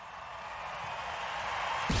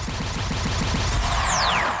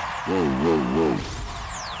Whoa.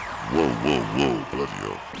 Whoa, bloody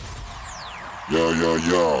hell.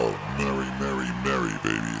 Yo. Merry,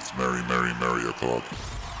 baby. It's merry o'clock.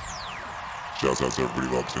 Shouts out to everybody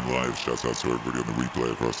locked in live. Shouts out to everybody on the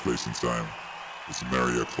replay across space and time. It's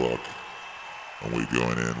merry o'clock. And we're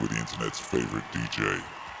going in with the internet's favorite DJ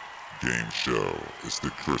game show. It's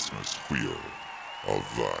the Christmas Wheel of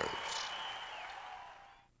Vibes.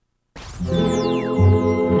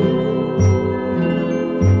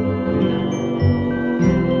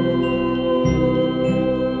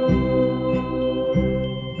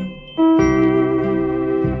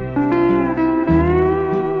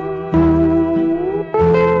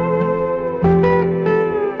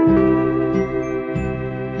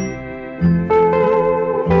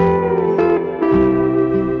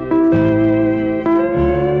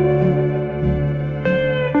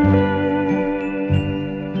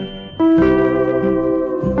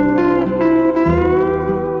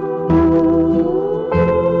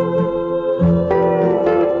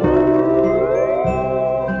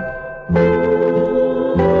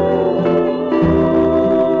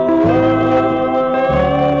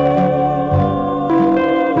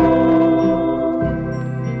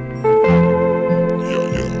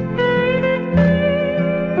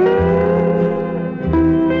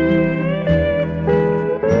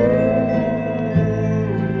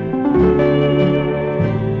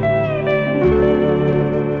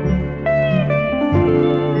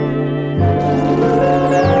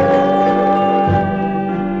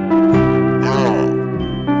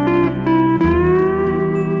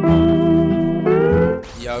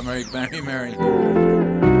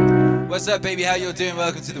 What's up, baby? How you doing?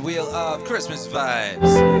 Welcome to the Wheel of Christmas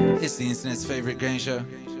Vibes. It's the internet's favorite game show.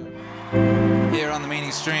 Here on the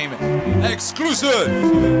Meaning Stream. Exclusive!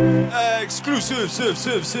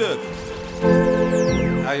 Sip.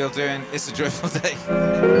 How y'all doing? It's a joyful day.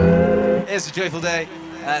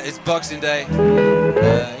 It's Boxing Day.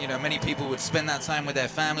 Many people would spend that time with their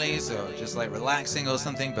families or just like relaxing or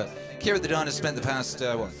something, but Kira the Don has spent the past,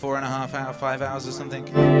 4.5 hours, 5 hours or something,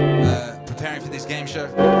 preparing for this game show.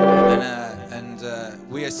 And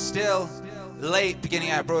we are still late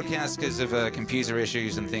beginning our broadcast because of computer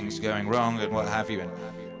issues and things going wrong and what have you. And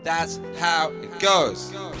that's how it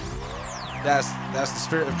goes. That's the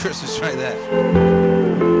spirit of Christmas right there.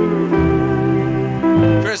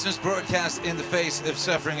 Christmas broadcast in the face of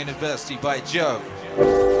suffering and adversity by Jove.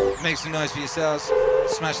 Make some noise for yourselves.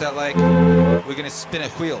 Smash that like. We're gonna spin a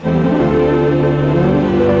wheel.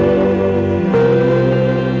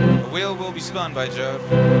 A wheel will be spun by Jove.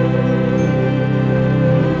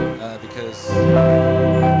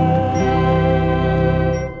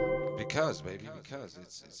 Because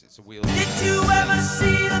it's a wheel. Did you ever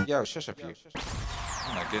see the... Yo, shush up, you.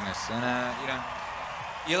 Oh my goodness. And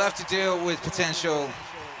you'll have to deal with potential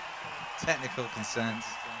technical concerns.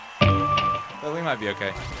 But we might be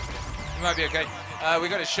okay. We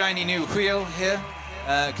got a shiny new wheel here,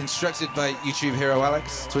 constructed by YouTube hero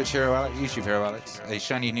Alex, Twitch hero Alex, YouTube hero Alex. A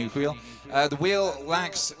shiny new wheel. The wheel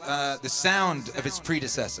lacks the sound of its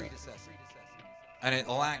predecessor, and it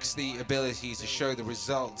lacks the ability to show the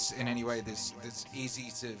results in any way that's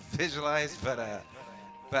easy to visualize.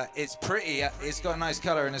 But it's pretty. It's got a nice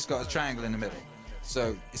color and it's got a triangle in the middle.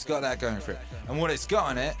 So it's got that going for it. And what it's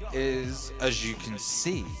got on it is, as you can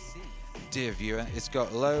see, dear viewer, it's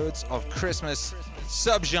got loads of Christmas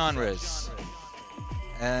subgenres.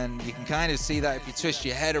 And you can kind of see that if you twist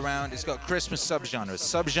your head around. It's got Christmas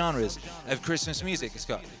subgenres of Christmas music. It's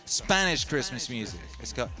got Spanish Christmas music.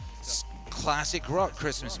 It's got classic rock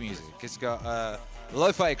Christmas music. It's got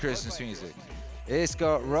lo-fi Christmas music. It's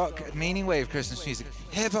got rock, meaning wave Christmas music,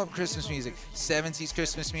 hip-hop Christmas music, 70s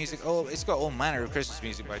Christmas music. Oh, it's got all manner of Christmas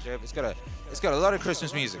music by Jove. It's got a lot of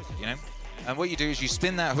Christmas music, you know. And what you do is you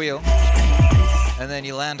spin that wheel, and then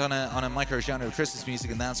you land on a micro genre of Christmas music,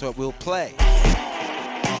 and that's what we'll play.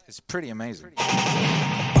 It's pretty amazing.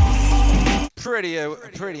 Pretty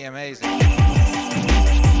amazing.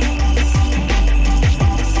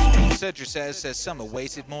 Cedric says some are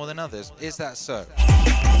weighted more than others. Is that so?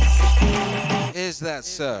 Is that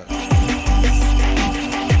so?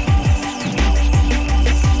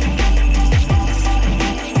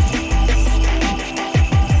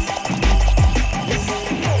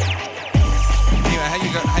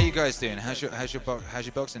 How you guys doing? How's your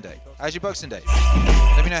Boxing Day? How's your Boxing Day?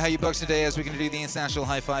 Let me know how your Boxing Day is. We're going to do the International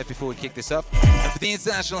High Five before we kick this off. And for the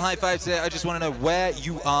International High Five today, I just want to know where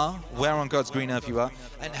you are, where on God's green earth you are,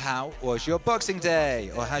 and how was your Boxing Day?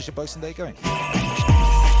 Or how's your Boxing Day going?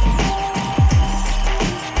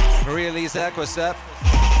 Maria Lizak, what's up?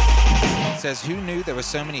 Says, who knew there were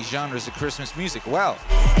so many genres of Christmas music? Well,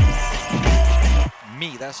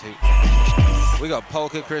 Me, that's who. We got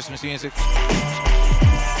polka Christmas music.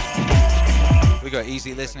 We got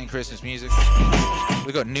easy listening Christmas music.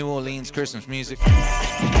 We got New Orleans Christmas music. We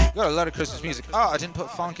got a lot of Christmas music. Oh, I didn't put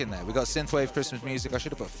funk in there. We got synthwave Christmas music. I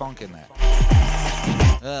should have put funk in there.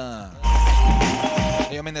 I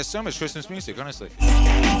mean, there's so much Christmas music, honestly.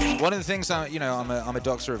 One of the things, I'm a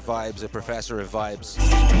doctor of vibes, a professor of vibes.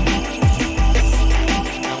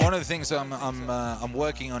 And one of the things I'm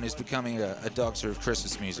working on is becoming a doctor of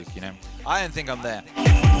Christmas music. I don't think I'm there.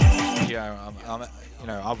 I'm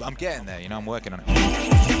getting there. I'm working on it.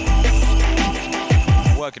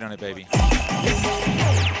 Working on it, baby.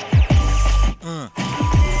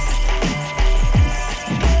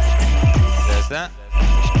 There's that.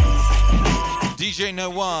 DJ No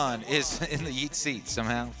One is in the Yeet seat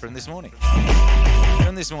somehow from this morning.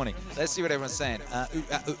 Let's see what everyone's saying.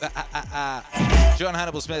 John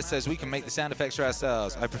Hannibal Smith says we can make the sound effects for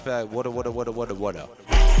ourselves. I prefer water.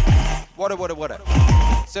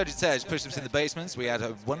 Sergio Tej, push-ups in the basements. We had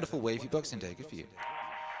a wonderful wavy Boxing Day. Good for you.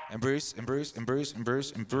 And Bruce.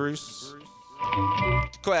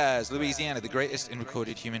 Quaz, Louisiana, the greatest in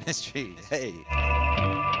recorded human history. Hey.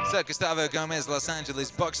 So Gustavo Gomez, Los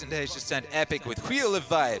Angeles, Boxing Day has just turned epic with Wheel of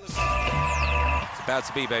Vibes. It's about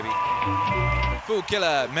to be, baby. Fool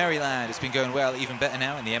Killer, Maryland. It's been going well, even better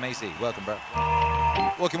now in the MAC. Welcome, bro.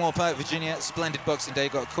 Walking Park, Virginia. Splendid Boxing Day.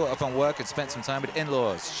 Got caught up on work and spent some time with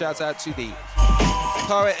in-laws. Shouts out to the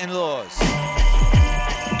Power in-laws.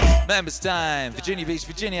 Members time, Virginia Beach,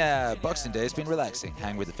 Virginia. Boxing Day has been relaxing.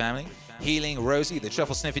 Hang with the family. Healing Rosie, the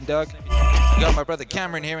truffle sniffing dog. Got my brother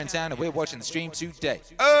Cameron here in town, and we're watching the stream today.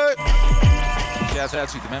 Shouts out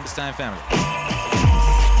to the Members Time family.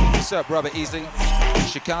 What's up, Robert Easley?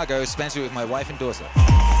 Chicago, Spencer with my wife and daughter.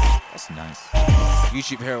 That's nice.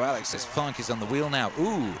 YouTube hero Alex says funk is on the wheel now.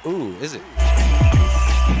 Ooh, is it?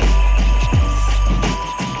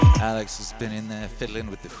 Alex has been in there fiddling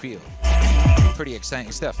with the wheel. Pretty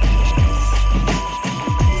exciting stuff.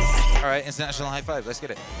 All right, international high five. Let's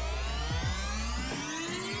get it.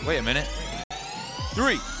 Wait a minute.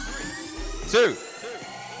 3, 2,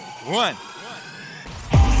 1.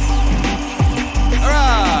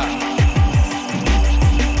 Hurrah!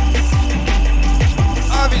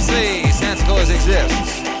 Obviously, Santa Claus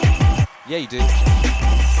exists. Yeah, you do.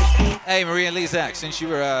 Hey, Maria Lizak, since you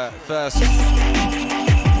were first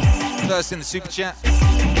in the super chat,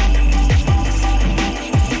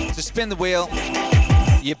 to spin the wheel,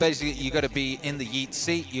 you got to be in the Yeet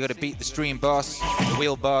seat. You got to beat the stream boss, the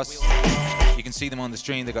wheel boss. You can see them on the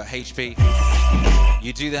stream. They got HP.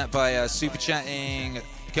 You do that by super chatting,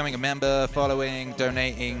 becoming a member, following,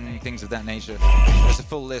 donating, things of that nature. There's a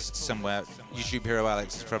full list somewhere. YouTube hero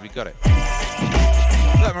Alex has probably got it.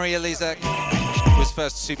 But Maria Lizak was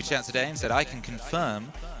first to super chat today and said, I can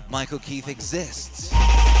confirm Michael Keith exists. So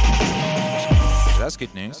that's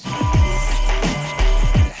good news.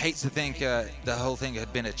 I hate to think the whole thing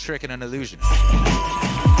had been a trick and an illusion.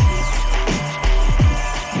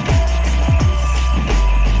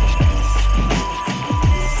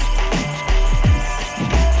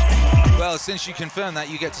 Well, since you confirmed that,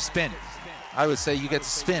 you get to spin. I would say you get to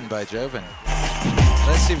spin, by Jove. And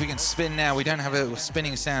let's see if we can spin now. We don't have a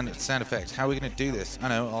spinning sound effect. How are we going to do this? I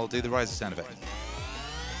know, I'll do the riser sound effect.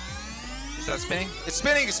 Is that spinning? It's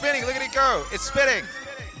spinning, it's spinning. Look at it go. It's spinning.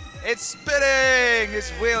 It's spinning.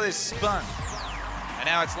 This wheel is spun. And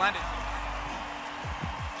now it's landed.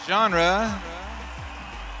 Genre.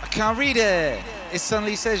 I can't read it. It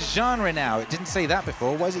suddenly says genre now. It didn't say that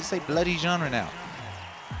before. Why does it say bloody genre now?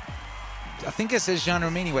 I think it says genre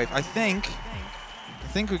meaning wave. I think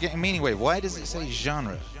we're getting meaning wave. Why does it say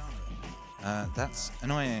genre? That's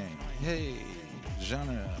annoying. Hey,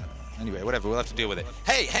 genre. Anyway, whatever. We'll have to deal with it.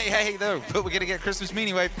 Hey, though. But we're going to get Christmas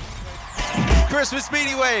meaning wave. Christmas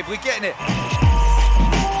meaning wave. We're getting it.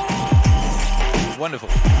 Wonderful.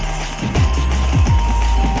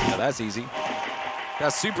 Now that's easy.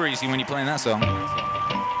 That's super easy when you're playing that song.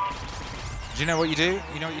 Do you know what you do?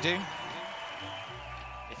 You know what you do?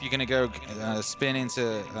 If you're going to go spin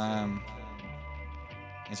into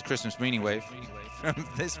Christmas meaning wave from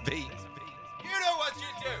this beat, you know what you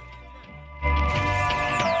do.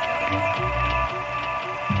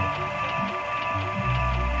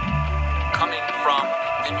 Coming from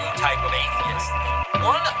the new type of atheist.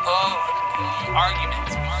 One of the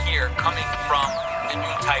arguments we hear coming from the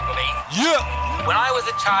new type of atheist. Yeah! When I was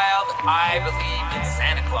a child, I believed in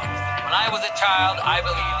Santa Claus. When I was a child, I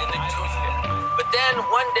believed in the Tooth Fairy. But then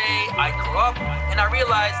one day I grew up and I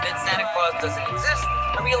realized that Santa Claus doesn't exist.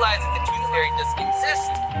 I realized that the Tooth Fairy doesn't exist.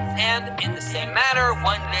 And in the same manner,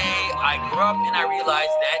 one day I grew up and I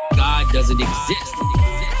realized that God doesn't exist.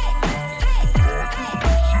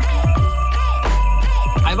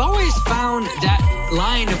 found that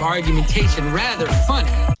line of argumentation rather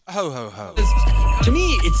funny. Ho, ho, ho. To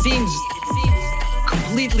me, it seems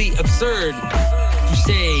completely absurd to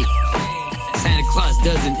say Santa Claus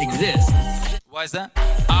doesn't exist. Why is that?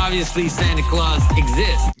 Obviously, Santa Claus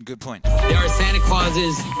exists. Good point. There are Santa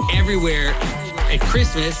Clauses everywhere at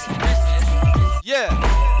Christmas. Yeah.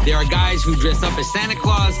 There are guys who dress up as Santa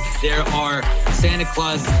Claus. There are Santa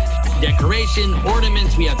Claus decoration,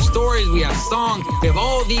 ornaments. We have stories. We have songs. We have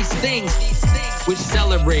all these things which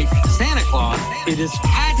celebrate Santa Claus. It is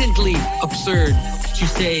patently absurd to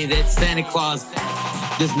say that Santa Claus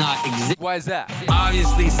does not exist. Why is that?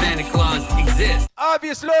 Obviously, Santa Claus exists.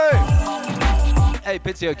 Obviously. Hey,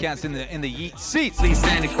 Pizio Cat's in the yeet seats. Obviously,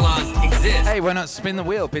 Santa Claus exists. Hey, why not spin the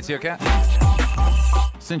wheel, Pizio Cat?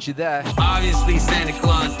 Since you're there. Obviously, Santa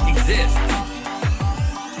Claus exists.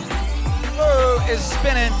 Whoa, it's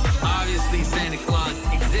spinning. Obviously, Santa Claus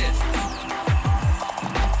exists.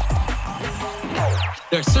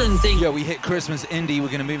 There are certain things. Yo, we hit Christmas Indie. We're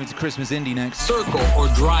gonna move into Christmas Indie next. Circle or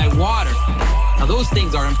dry water. Now, those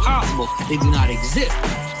things are impossible. They do not exist.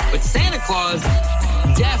 But Santa Claus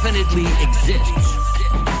definitely exists.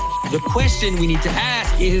 The question we need to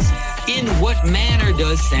ask is, in what manner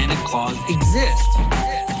does Santa Claus exist?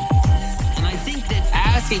 And I think that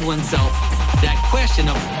asking oneself that question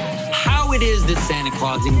of how it is that Santa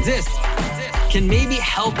Claus exists can maybe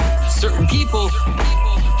help certain people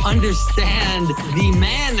understand the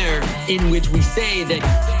manner in which we say that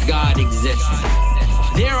God exists.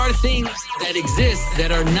 There are things that exist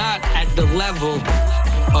that are not at the level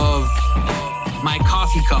of my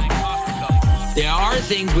coffee cup. There are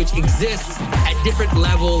things which exist at different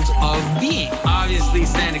levels of being. Obviously,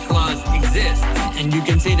 Santa Claus exists, and you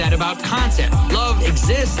can say that about concepts. Love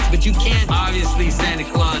exists, but you can't. Obviously, Santa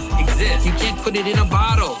Claus exists. You can't put it in a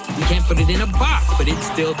bottle. You can't put it in a box, but it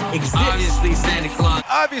still exists. Obviously, Santa Claus.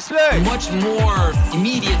 Obviously. Much more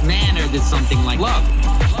immediate manner than something like love.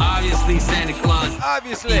 Obviously, Santa Claus.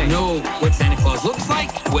 Obviously. You know what Santa Claus looks like,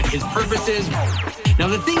 what his purpose is. Now,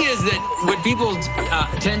 the thing is that what people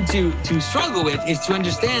tend to struggle with is to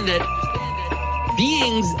understand that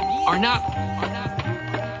beings are not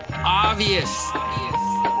obvious.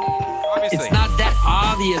 Obviously. It's not that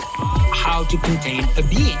obvious how to contain a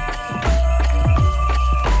being.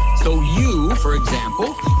 So you, for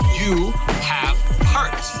example, you have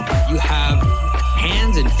parts. You have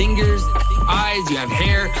hands and fingers, eyes, you have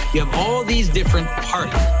hair, you have all these different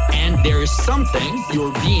parts. And there is something,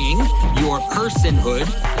 your being, your personhood,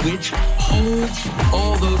 which holds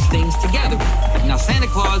all those things together. Now, Santa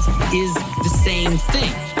Claus is the same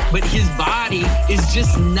thing, but his body is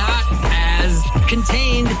just not as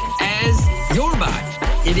contained as your body.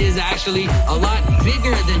 It is actually a lot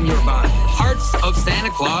bigger than your body. Parts of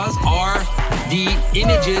Santa Claus are the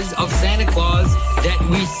images of Santa Claus that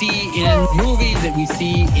we see in movies, that we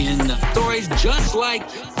see in stories, just like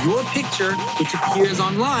your picture, which appears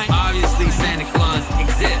online. Obviously, Santa Claus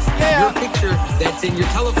exists. Yeah. Your picture that's in your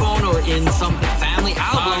telephone or in some family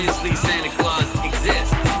album, obviously Santa Claus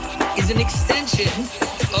exists, is an extension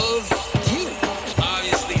of you.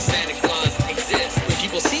 Obviously, Santa Claus exists. When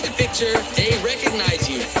people see the picture, they recognize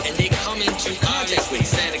you, and they come into contact with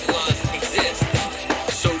Santa Claus exists.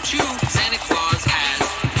 So too, Santa Claus has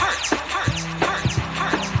hearts.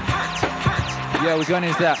 Yeah, we're going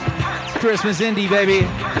into that Christmas Indie, baby.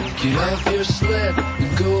 Get off your sled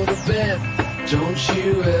and go to bed. Don't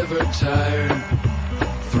you ever tire.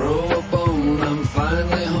 Throw a bone, I'm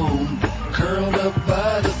finally home. Curled up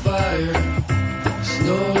by the fire.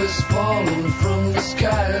 Snow is falling from the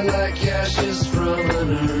sky like ashes from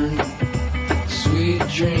an urn. Sweet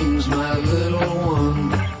dreams, my little one.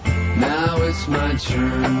 Now it's my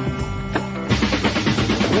turn.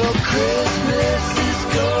 Well, Christmas is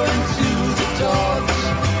going to the dogs.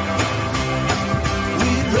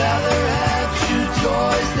 We'd rather have you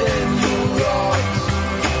toys than your rods.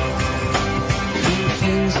 You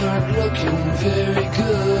things aren't looking very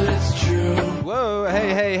good, it's true. Whoa,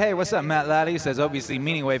 hey, what's up, Matt Laddie? Says obviously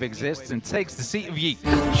Meaning Wave exists and takes the seat of Yeet.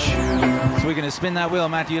 So we're gonna spin that wheel,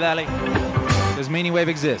 Matthew Laddie. Does Meaning Wave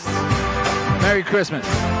exists? Merry Christmas.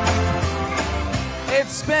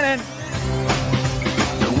 It's spinning.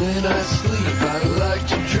 When I sleep, I like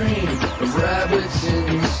to dream of rabbits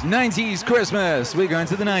in 90s Christmas. We're going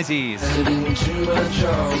to the 90s. head into my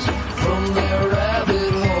jaws from their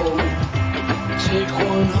rabbit hole. Take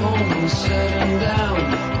one home and set him down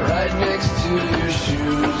right next to your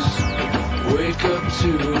shoes. Wake up to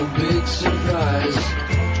a big surprise,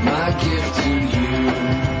 my gift to you.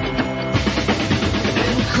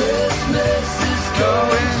 And Christmas is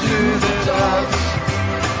going to the dogs.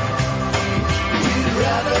 We'd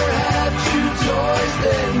rather have two toys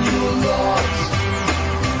than your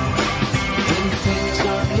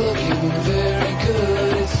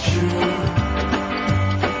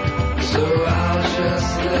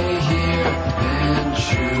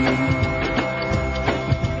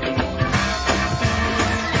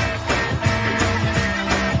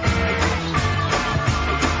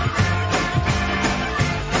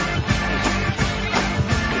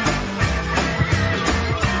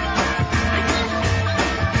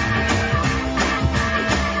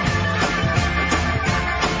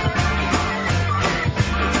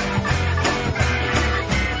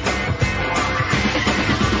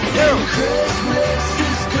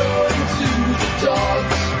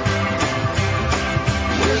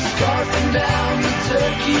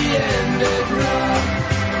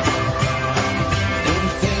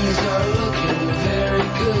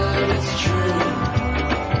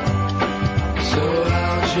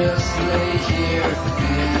just lay here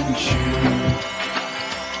and chew.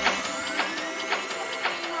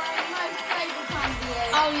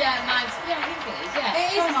 Oh yeah, mine's, yeah, I think it is, yeah.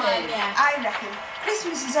 It is mine, yeah. I reckon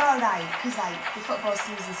Christmas is alright because like the football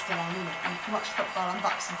season's still on, isn't it? You can watch football on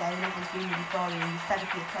Boxing Day when everyone's being really boring and you're fed up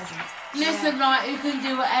with your presents. Listen, right, you can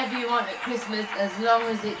do whatever you want at Christmas as long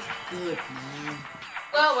as it's good, man.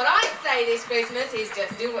 Well, what I'd say this Christmas is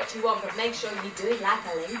just do what you want, but make sure you do it like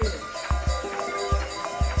a lady.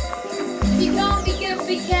 If you can't be good,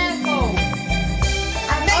 be careful.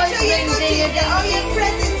 And make sure you're good to get all your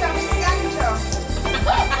presents off Santa.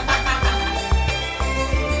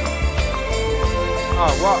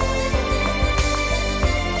 Oh, what?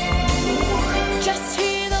 Just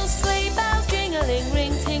hear those sleigh bells jingling,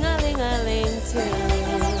 ring, ting-a-ling-a-ling too.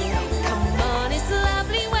 Come on, it's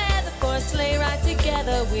lovely weather for a sleigh ride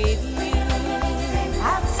together with you.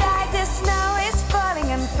 Outside the snow is falling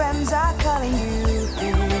and friends are calling you.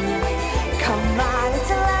 Come on, it's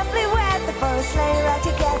a lovely weather for a sleigh ride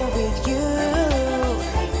together with you.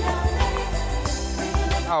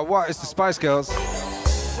 Oh, what? It's the Spice Girls.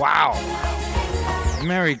 Wow.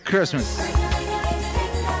 Merry Christmas.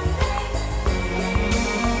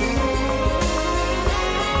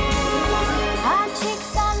 Our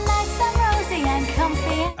cheeks are nice and rosy and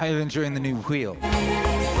comfy. Are you enjoying the new wheel?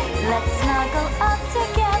 Let's snuggle up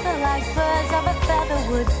together like birds of a feather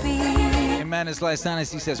would be. In Madness Lies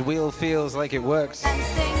Dynasty says wheel feels like it works. And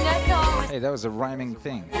sing a chorus. Hey, that was a rhyming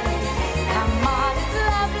thing. Come on, it's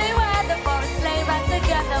lovely weather for a sleigh ride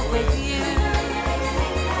together with you.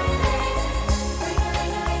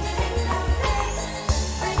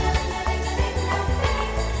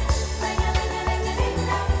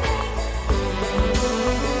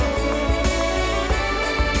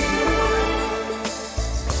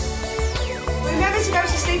 Remember to go to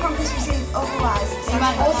sleep on Christmas Eve, otherwise it's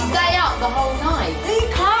Or stay up the whole night. No, you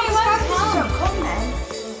can't. You won't It's come. don't come then.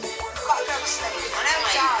 I've got to go to sleep. I know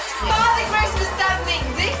it's hard. Father Christmas doesn't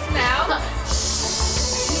exist now.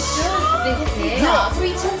 Vicky, what are we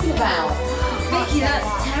talking about? Vicky, that's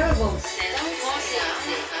terrible.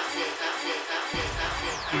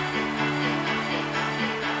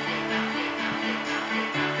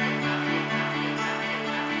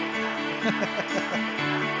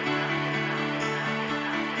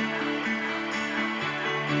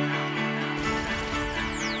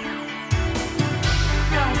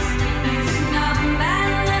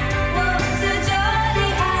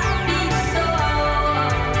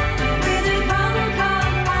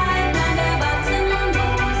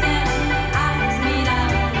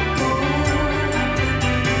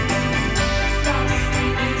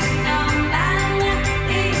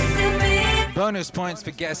 Bonus points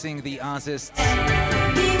for guessing the artist.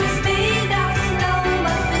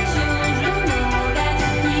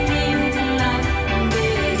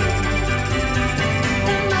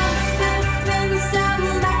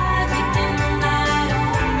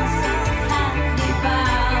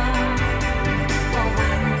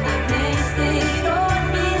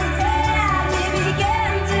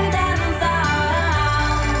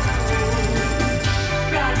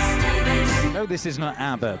 No, this is not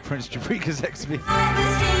ABBA, Prince Jabrika's XP.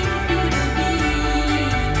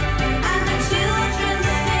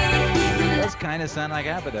 Does kind of sound like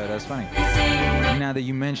ABBA though, that's funny. Now that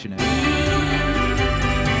you mention it.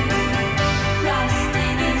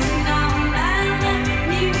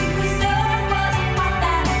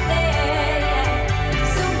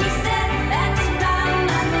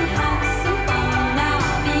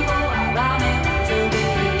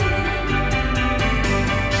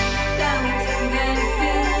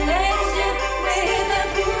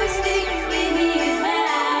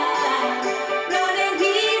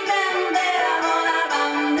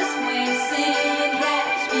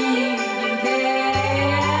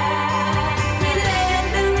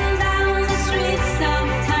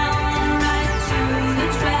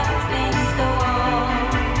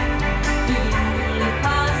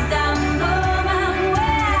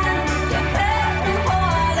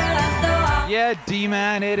 Yeah,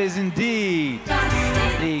 D-Man, it is indeed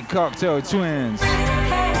the Cocteau Twins.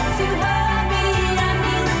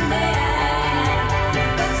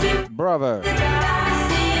 Bravo.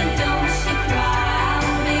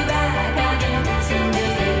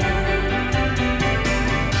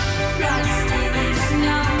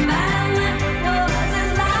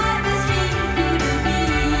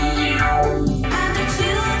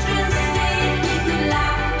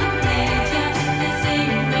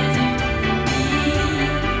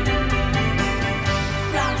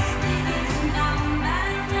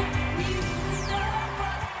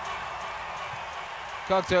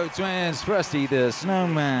 Cocteau Twins, Frosty the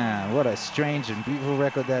Snowman. What a strange and beautiful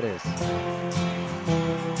record that is.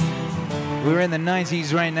 We're in the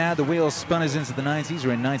 90s right now. The wheel spun us into the 90s.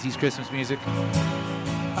 We're in 90s Christmas music.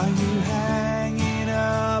 Are you hanging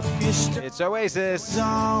up your It's Oasis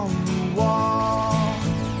on the wall?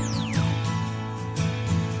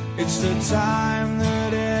 It's the time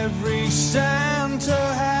that every Santa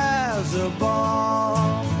has a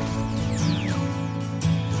ball.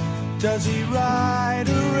 Does he ride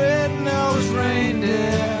a red-nosed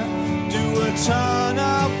reindeer? Do a turn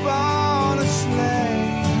up on a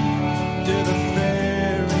sleigh? Do the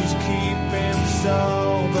fairies keep him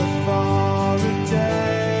sober for a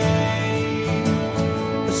day?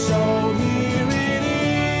 So here it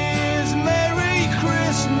is, Merry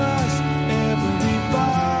Christmas,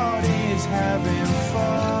 everybody's having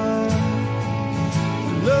fun.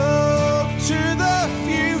 Look to the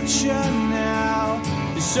future now,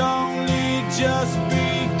 it's only just begun.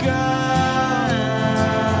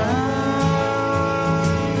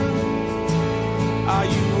 Are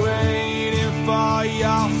you waiting for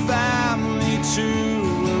your family to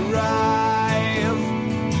arrive?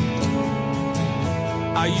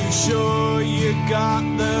 Are you sure you got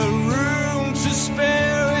the room to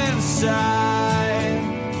spare inside?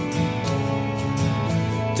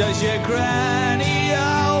 Does your granny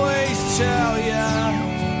always tell you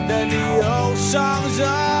that the old songs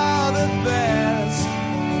are the best?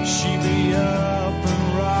 She be up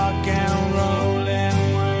and rock and rolling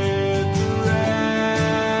with the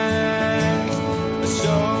rest.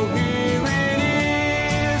 So here it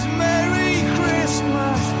is, Merry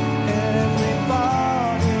Christmas,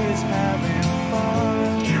 everybody's having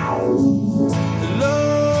fun.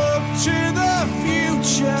 Look to the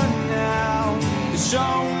future now, it's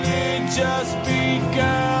only just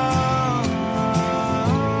begun.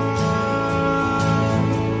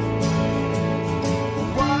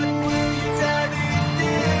 What will your daddy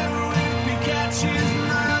do if he catches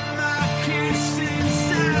mama kissing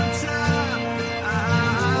Santa?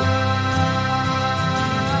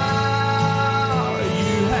 Are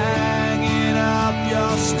you hanging up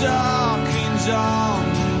your stockings on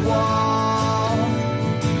the wall?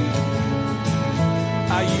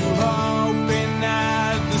 Are you hoping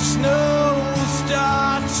that the snow will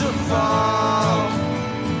start to fall?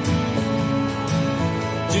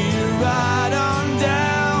 Do you ride on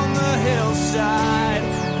down the hillside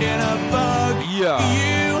in a bug? Yeah.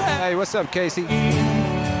 Hey, what's up, Casey?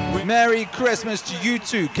 Merry Christmas to you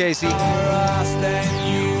too, Casey.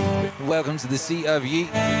 Welcome to the Sea of Yeet.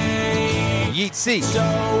 Yeet Sea.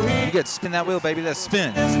 You get to spin that wheel, baby. Let's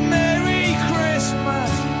spin. Merry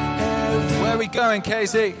Christmas. Where are we going,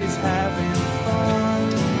 Casey? Is having fun.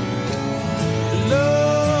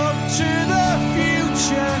 Look to the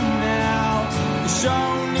future now. It's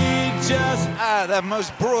only just the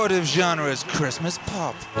most broad of genres, Christmas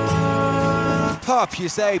pop. Pop, you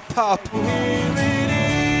say pop. Here it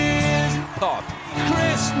is, Pop.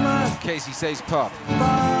 Christmas. Casey says pop.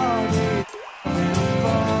 Party having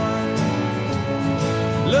fun.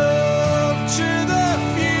 Look to the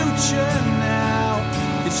future now.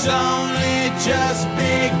 It's only just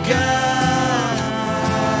begun.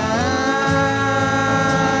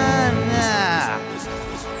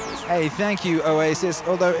 Hey, thank you, Oasis.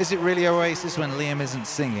 Although, is it really Oasis when Liam isn't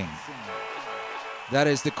singing? That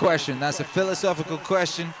is the question. That's a philosophical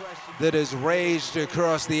question that has raged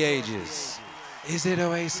across the ages. Is it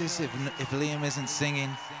Oasis if Liam isn't singing?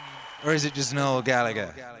 Or is it just Noel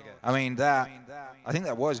Gallagher? I mean, I think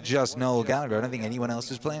that was just Noel Gallagher. I don't think anyone else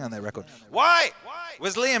was playing on that record. Why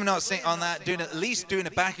was Liam not singing on that, at least doing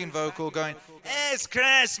a backing vocal going, "It's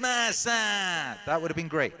Christmas"? That would have been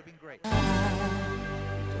great.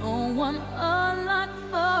 Don't want a lot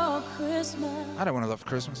for Christmas. I don't want to love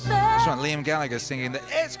Christmas. I just want Liam Gallagher singing the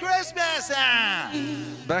 "It's Christmas"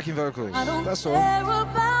 backing vocals. That's all. Care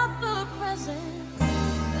about the presents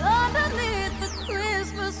underneath the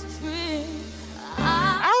Christmas tree. I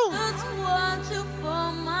just want you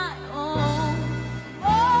for my own,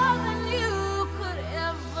 more than you could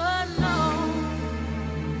ever know.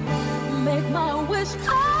 Make my wish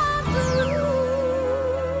come true.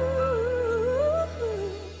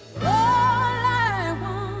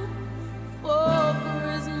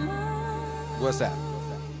 What's that?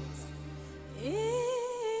 Is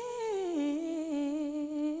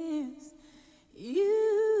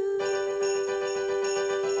you.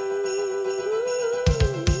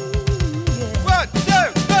 1, 2,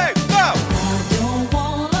 3, go! I don't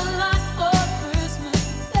want a lot for Christmas.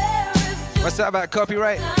 There is just What's that about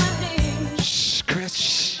copyright? I need. Shh, Chris.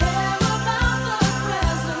 Shh. Care about the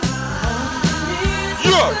presents underneath the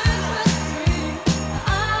Yeah. Christmas tree. I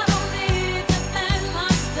don't need to thank my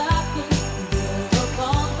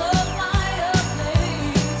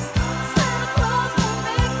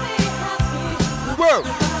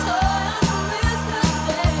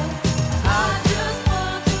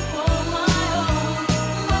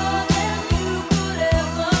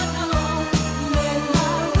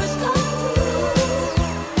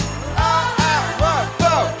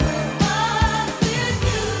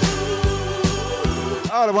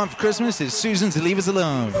I want for Christmas is Susan to leave us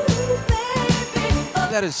alone.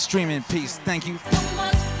 Let us stream in peace. Thank you.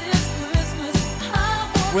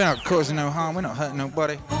 We're not causing no harm. We're not hurting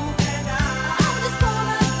nobody.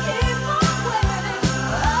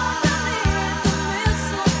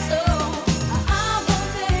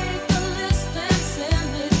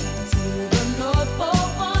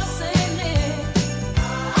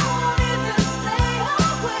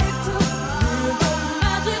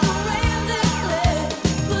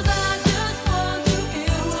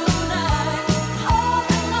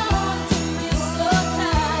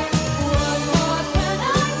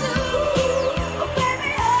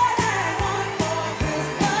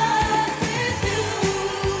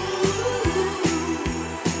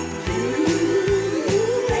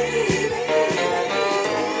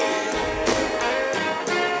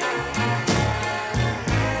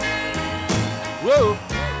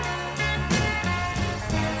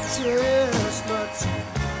 Chestnuts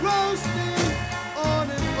roasting on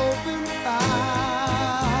an open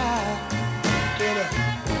fire. And a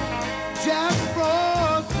Jack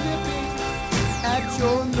Frost nipping at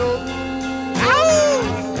your nose.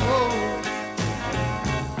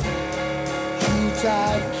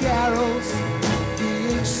 Yuletide carols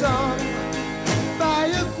being sung by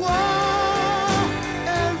a choir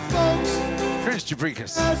and folks. Prince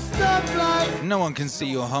Jabrikas. No one can see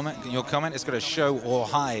your comment. It's got to show or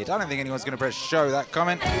hide. I don't think anyone's going to press show that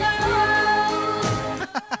comment.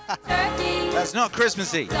 That's not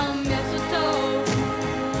Christmassy.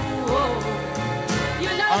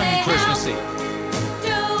 Un-Christmassy.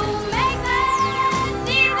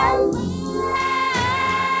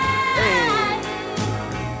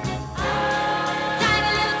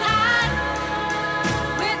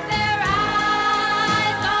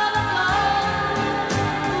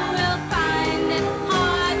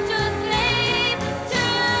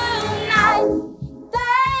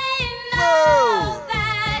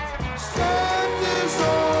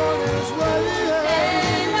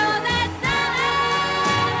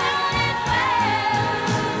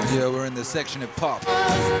 Section of pop,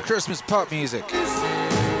 Christmas pop music.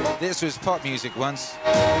 This was pop music once,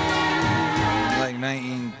 like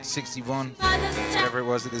 1961, whatever it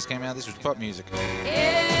was that this came out. This was pop music.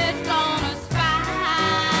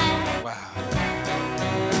 Wow.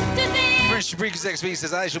 Prince Jabrikas XP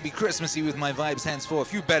says, I shall be Christmassy with my vibes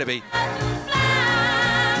henceforth. You better be. You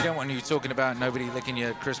don't want you talking about nobody licking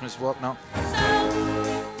your Christmas whatnot.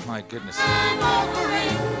 My goodness.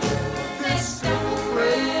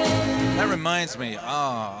 That reminds me,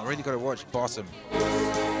 I really got to watch Bottom.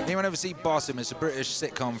 Anyone ever see Bottom? It's a British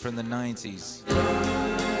sitcom from the 90s.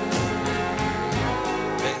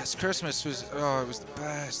 Yes, Christmas was, it was the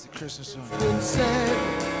best, the Christmas song. Been said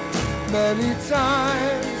many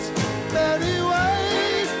times, many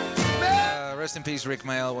ways. Rest in peace, Rick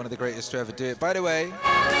Mayall, one of the greatest to ever do it. By the way,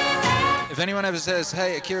 if anyone ever says,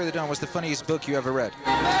 hey, Akira the Don, what's the funniest book you ever read?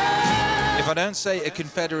 If I don't say A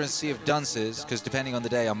Confederacy of Dunces, because depending on the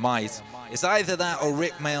day I might, it's either that or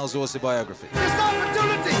Rick Mayall's autobiography.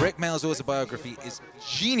 Rick Mayall's autobiography is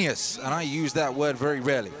genius, and I use that word very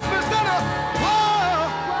rarely.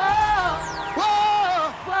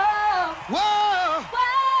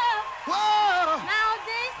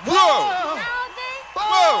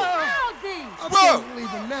 I'm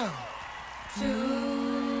leaving now. To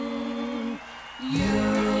you.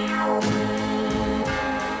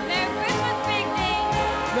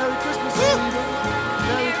 Merry Christmas, Anita.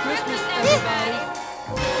 Merry Christmas, everybody.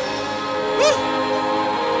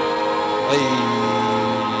 Hey.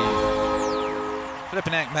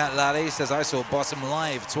 Flippin' Act Matt Lally says, I saw Bottom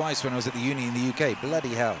live twice when I was at the uni in the UK.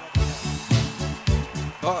 Bloody hell.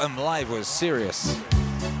 Bottom live was serious.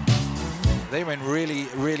 They went really,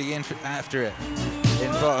 really after it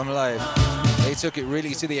in Bottom live. They took it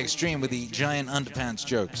really to the extreme with the giant underpants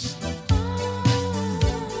jokes.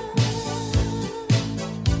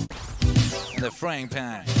 The frying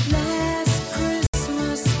pan. Last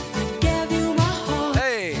Christmas, I gave you my heart.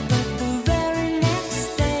 Hey! But the very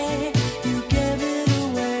next day, you gave it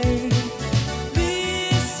away.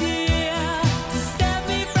 This year, to save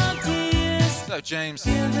me from tears. What's up, James?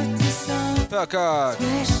 Give it to some Perkard.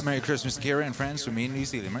 Merry Christmas, Kira and friends from me in New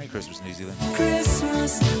Zealand. Merry Christmas, New Zealand.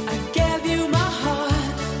 Christmas, I gave you my heart.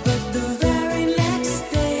 But the very next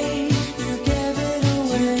day, you gave it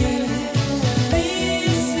away.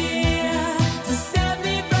 This year, to save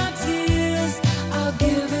me from tears, I'll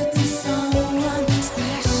give it to someone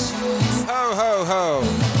special. Ho, ho, ho.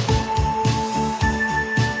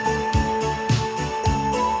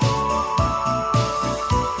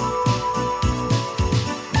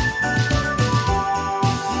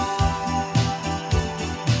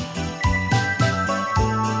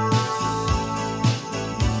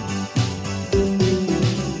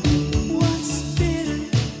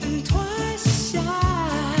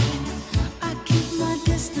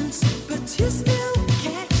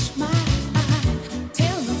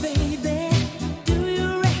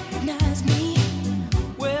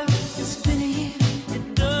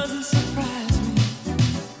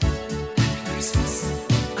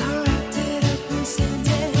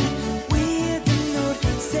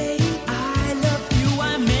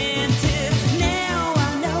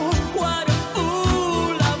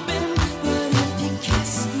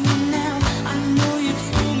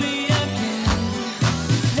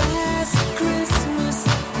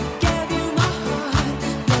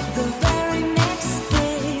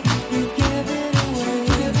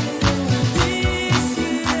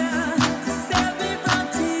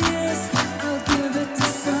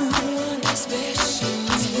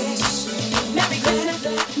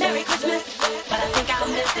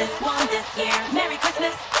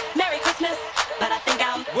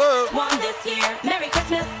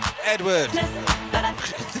 Edward. But I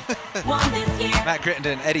won this year. Matt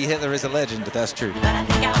Crittenden, Eddie Hitler is a legend, that's true. But I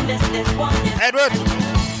think I'll miss this one. Edward!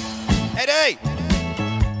 Eddie!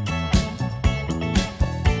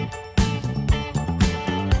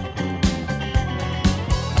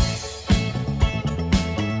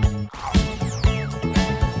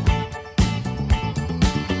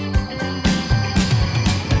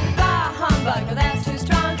 Bah humbug, but that's too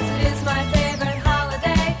strong, 'cause it is my favorite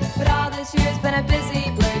holiday. But all this year's been a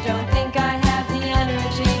busy blur. Don't think I have the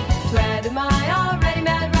energy to add to my already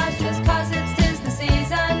mad rush, just 'cause it's 'tis the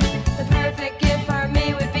season. The perfect gift for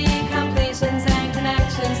me would be completions and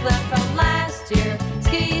connections left from last year.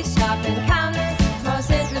 Ski shop encounters, most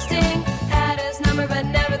interesting. Had his number, but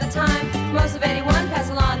never the time. Most of 81 pass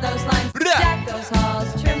along those lines. Jack those halls,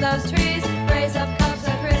 trim those trees, raise up cups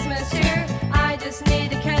of Christmas cheer. I just need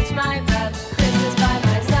to catch my breath. Christmas by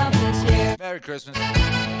myself this year. Merry Christmas.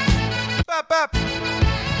 Bop, bop.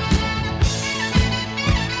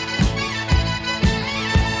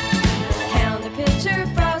 Calendar picture,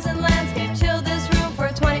 frozen landscape, chill this room for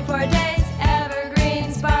 24 days.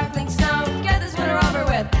 Evergreen, sparkling snow, get this winter over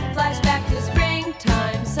with. Flashback to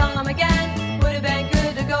springtime, saw him again. Would have been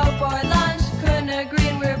good to go for lunch. Couldn't agree,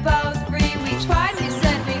 and we're both free. We tried, we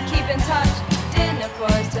said we'd keep in touch. Didn't, of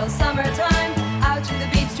course, till summertime. Out to the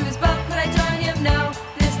beach to his boat, could I join him? No,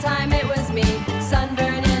 this time it was me.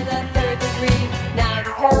 Sunburn in the 3rd degree. Now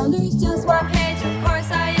the calendar's just one page, of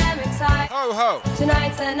course I am excited. Ho ho!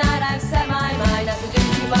 Tonight's the night I've set my mind not to do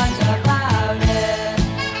too much about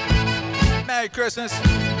it. Merry Christmas!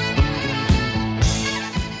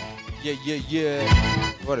 Yeah, yeah, yeah.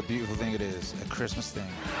 What a beautiful thing it is. A Christmas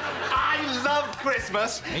thing. I love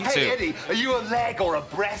Christmas. Me Hey, too. Eddie, are you a leg or a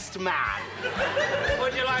breast man?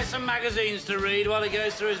 Would you like some magazines to read while he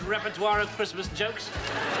goes through his repertoire of Christmas jokes?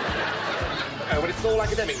 Oh, well, it's all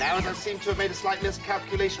academic now, and I seem to have made a slight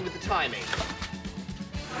miscalculation with the timing.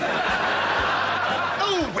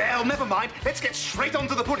 Oh, well, never mind. Let's get straight on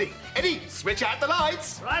to the pudding. Eddie, switch out the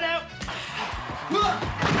lights. Right out.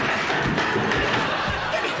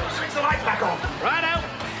 Eddie, switch the lights back on. Right out.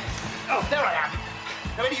 Oh, there I am.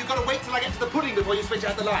 Now, Eddie, you've got to wait till I get to the pudding before you switch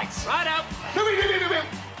out the lights. Right out. No, wait.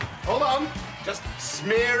 Hold on. Just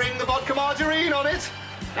smearing the vodka margarine on it.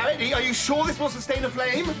 Now, Eddie, are you sure this will sustain a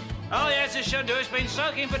flame? Oh, yes, it should do. It's been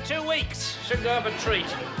soaking for 2 weeks. Should go up a treat.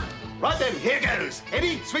 Right then, here goes.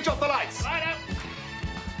 Eddie, switch off the lights. Right out.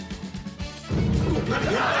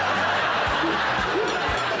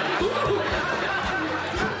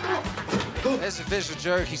 It's a visual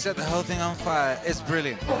joke. He set the whole thing on fire. It's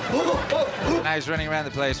brilliant. Now he's running around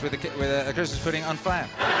the place with a Christmas pudding on fire.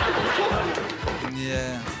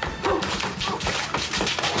 Yeah.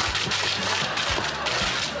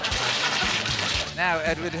 Now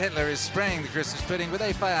Edward Hitler is spraying the Christmas pudding with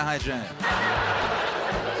a fire hydrant.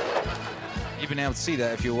 You've been able to see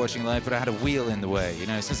that if you're watching live, but I had a wheel in the way. You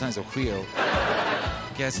know, sometimes a wheel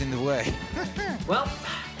gets in the way. Well,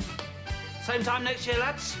 same time next year,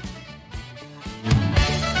 lads.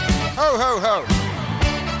 Ho, ho, ho.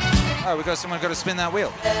 Oh, we got someone got to spin that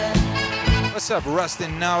wheel. What's up,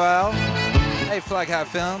 Rustin Noel? Hey, Flag Hat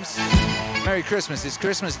Films. Merry Christmas. Is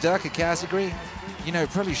Christmas Duck a category? You know, it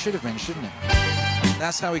probably should have been, shouldn't it?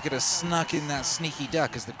 That's how we could have snuck in that sneaky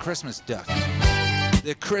duck as the Christmas Duck.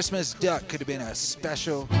 The Christmas Duck could have been a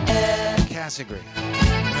special category.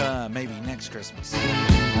 Maybe next Christmas.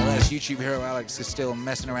 Unless YouTube hero Alex is still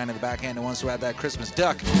messing around in the back end and wants to add that Christmas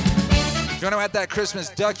Duck. Do you want to add that Christmas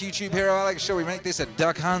Duck, YouTube hero Alex? Shall we make this a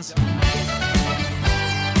duck hunt?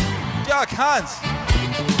 Duck hunt!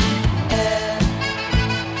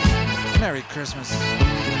 Merry Christmas.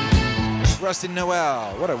 Rustin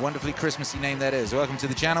Noel. What a wonderfully Christmassy name that is. Welcome to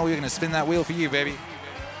the channel. We're going to spin that wheel for you, baby.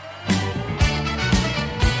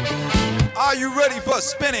 Are you ready for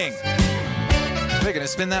spinning? We're going to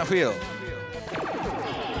spin that wheel.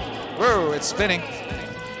 Whoa, it's spinning.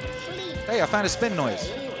 Hey, I found a spin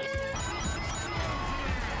noise.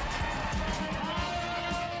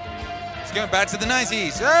 It's going back to the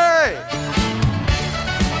 90s. Hey!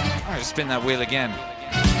 I'm going to spin that wheel again.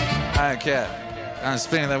 I don't care. I'm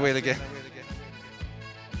spinning that wheel again.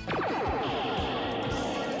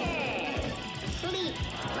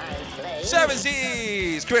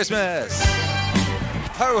 '70s Christmas.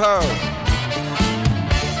 Ho ho.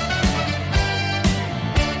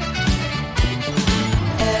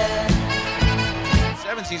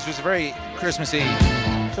 '70s was a very Christmassy.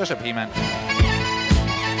 Shush up, He-Man.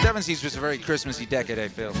 '70s was a very Christmassy decade, I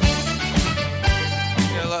feel.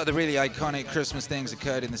 You know, a lot of the really iconic Christmas things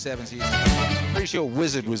occurred in the '70s. Pretty sure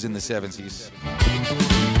Wizard was in the '70s.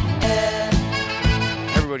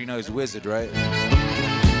 Everybody knows Wizard, right?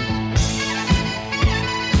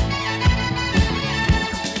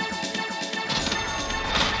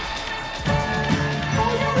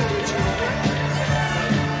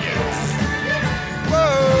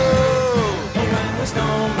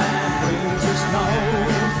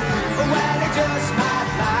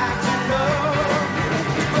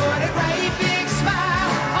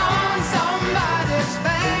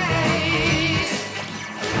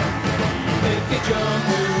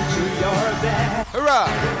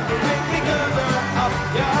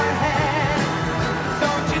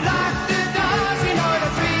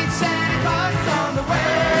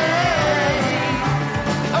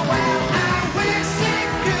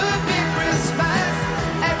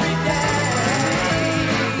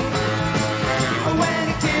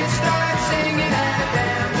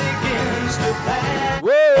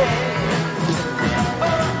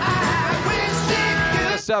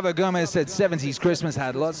 Gustavo Gomez said 70s Christmas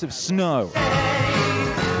had lots of snow.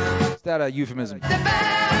 Is that a euphemism?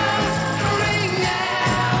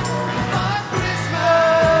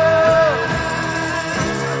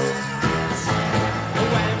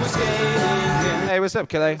 Hey, what's up,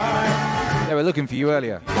 Kelly? They were looking for you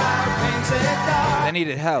earlier. They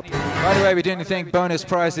needed help. By the way, we're doing a thing, bonus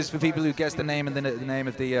prizes for people who guess the name and the name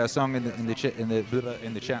of the song in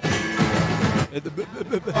the chat.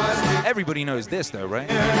 Everybody knows this, though, right?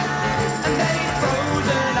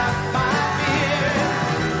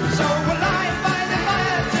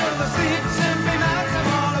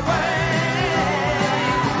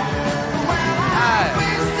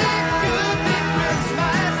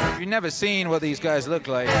 If you've never seen what these guys look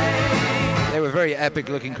like, they were very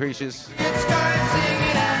epic-looking creatures.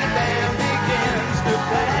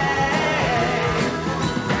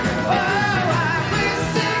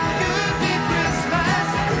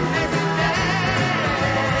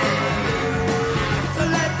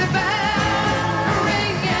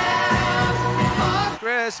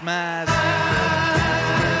 Christmas.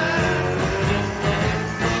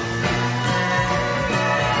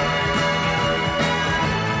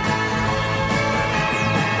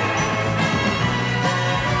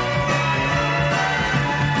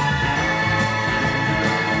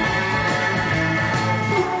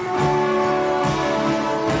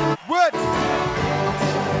 What?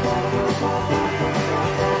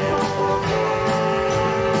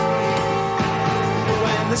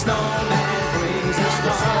 When the snowman brings the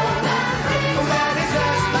snow, that is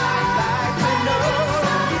just like to know.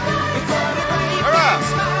 It's gonna bring a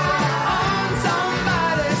smile on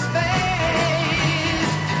somebody's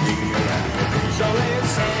face. So if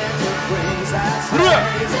Santa brings that sleigh,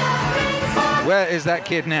 Where is that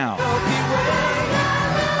kid now?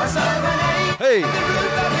 Hey!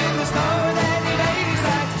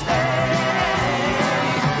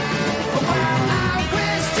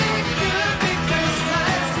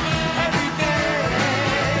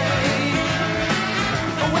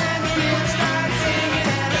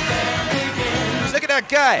 Look at that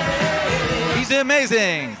guy! He's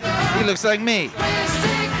amazing! He looks like me.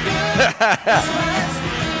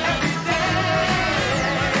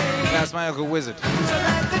 That's my Uncle Wizard.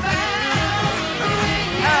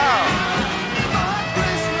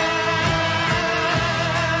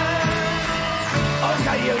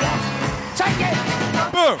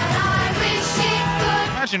 Boom!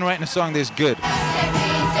 Imagine writing a song this good.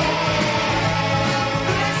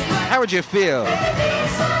 How would you feel?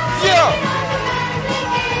 Yo!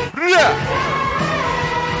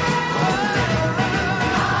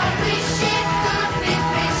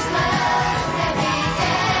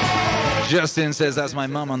 Justin says that's my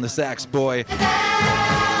mom on the sax, boy.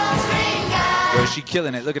 Yo, she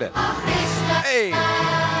killing it. Look at it. Hey!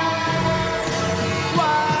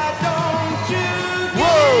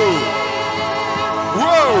 Whoa!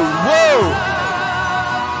 Whoa! Whoa!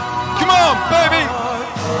 Come on, baby!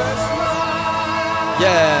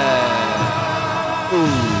 Yeah!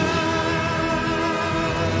 Ooh.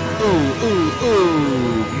 Ooh, ooh,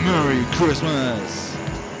 ooh. Merry Christmas.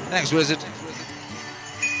 Thanks, Wizard.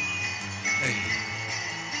 Hey.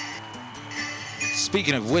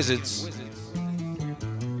 Speaking of wizards.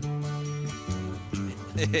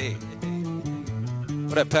 Hey.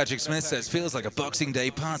 What up, Patrick Smith says, feels like a Boxing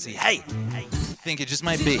Day party. Hey! I think it just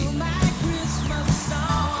might be.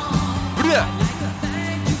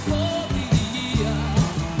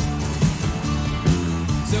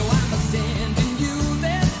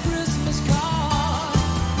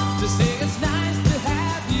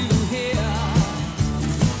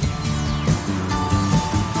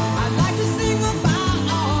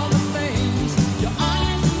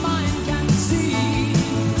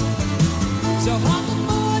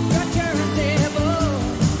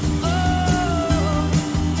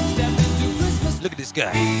 Look at this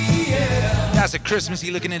guy. That's a Christmassy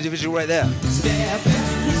looking individual right there.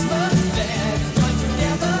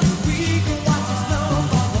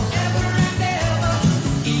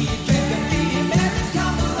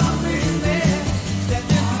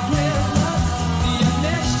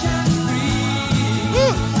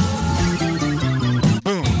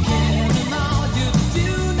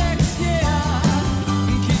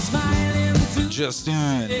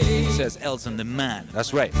 Justin says Elton the man.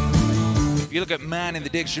 That's right. If you look at man in the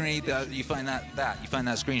dictionary, you find that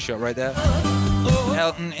screenshot right there.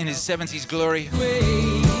 Elton in his 70s glory,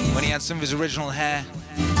 when he had some of his original hair.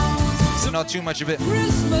 So not too much of it.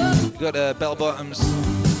 You got bell bottoms,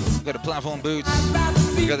 you got the platform boots,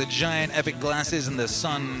 you got the giant epic glasses and the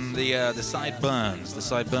sun, the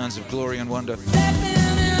sideburns of glory and wonder.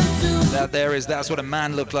 That's what a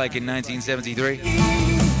man looked like in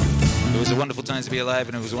 1973. It was a wonderful time to be alive,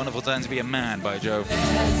 and it was a wonderful time to be a man, by Jove.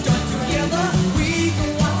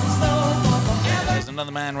 There's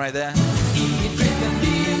another man right there.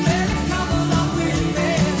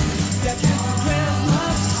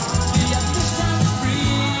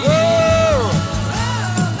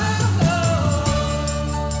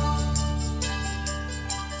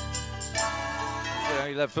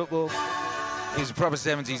 He loved football. He was a proper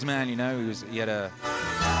 70s man, you know. He had a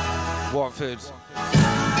Watford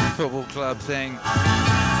football club thing.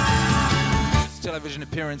 His television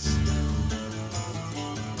appearance.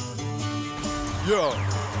 Yo.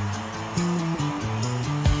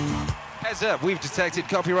 Heads up, we've detected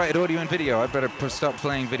copyrighted audio and video. I better stop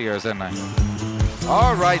playing videos, hadn't I?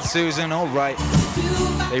 All right, Susan, all right.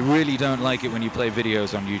 They really don't like it when you play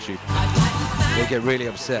videos on YouTube. They get really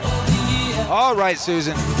upset. All right,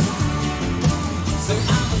 Susan.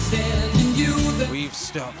 We've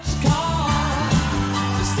stopped.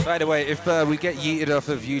 By the way, if we get yeeted off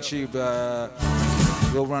of YouTube,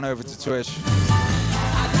 we'll run over to Twitch.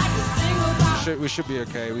 We should be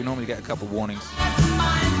okay. We normally get a couple warnings.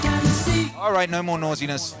 All right, no more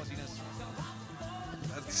naughtiness.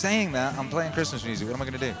 Saying that, I'm playing Christmas music. What am I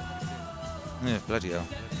going to do? Yeah, bloody hell.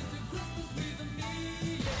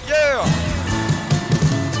 Yeah!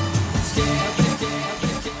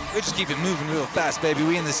 We just keep it moving real fast, baby.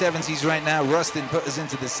 We in the 70s right now. Rustin put us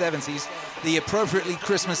into the 70s. The appropriately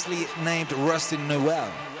Christmasly named Rustin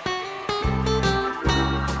Noel.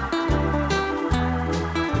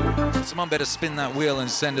 Someone better spin that wheel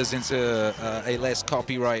and send us into a less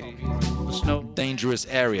copyright dangerous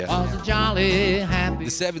area. Was a jolly happy.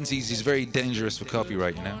 The 70s is very dangerous for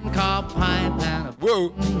copyright, you know. Car pipe and a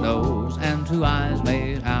nose and 2 eyes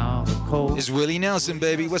made out of coal. It's Willie Nelson,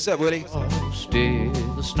 baby. What's up, Willie? Still,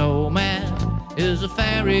 the snowman is a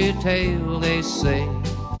fairy tale, they say.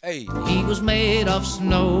 Hey. He was made of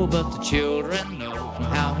snow, but the children know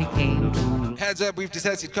how he came to. Heads up, we've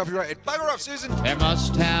detected copyrighted. Bugger off, Susan. There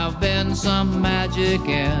must have been some magic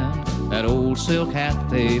in that old silk hat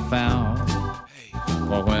they found.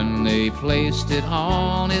 For when they placed it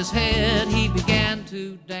on his head, he began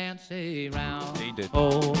to dance around. He did.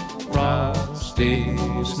 Oh, Frosty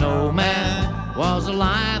Snowman was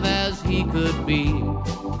alive as he could be.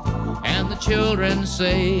 And the children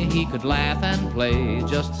say he could laugh and play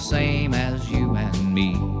just the same as you and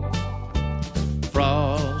me.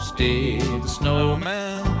 Frosty the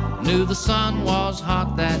Snowman knew the sun was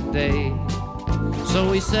hot that day.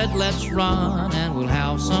 So he said, let's run and we'll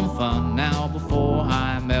have some fun now before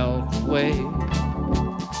I melt away.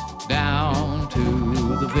 Down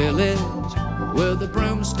to the village with a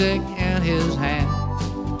broomstick in his hand,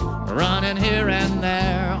 running here and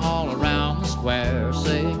there all around the square,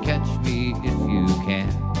 saying, catch me if you can.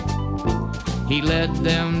 He led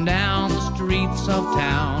them down the streets of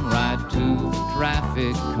town, right to the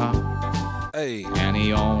traffic cop. Hey. And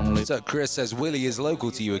he only... What's up, Chris? Says Willie is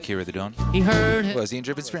local to you, Akira the Don. He heard him. Was he in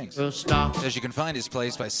Dripping Springs? Stop. Says you can find his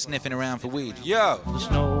place by sniffing around for weed. Yo! The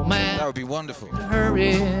snowman. That would be wonderful.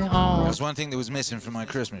 Hurry on. There's one thing that was missing from my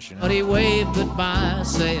Christmas, you know. But he waved goodbye,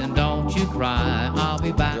 saying, don't you cry, I'll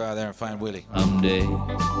be back. Go out there and find Willie. Someday.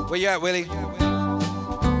 Where you at, Willie?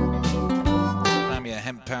 Find me a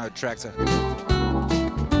hemp-powered tractor.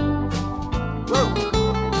 Whoa!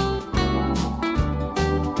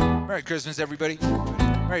 Merry Christmas, everybody.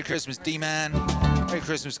 Merry Christmas, D-Man. Merry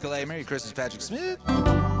Christmas, Calais. Merry Christmas, Patrick Smith.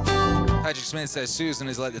 Patrick Smith says Susan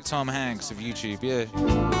is like the Tom Hanks of YouTube. Yeah,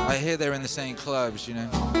 I hear they're in the same clubs, you know.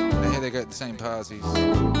 I hear they go to the same parties.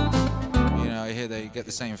 You know, I hear they get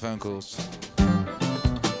the same phone calls.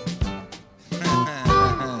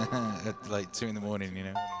 At like 2 in the morning, you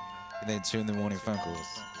know. And then 2 in the morning phone calls.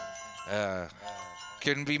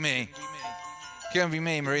 Couldn't be me. Couldn't be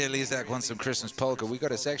me. Maria Lizak wants some Christmas polka. We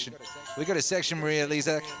got a section. We got a section, Maria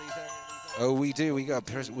Lizak. Oh, we do. We got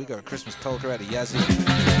a Christmas polka out of Yazoo.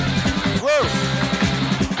 Whoa!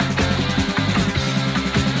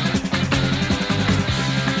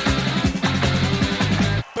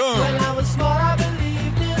 Boom! When I was small, I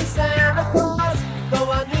believed in Santa Claus,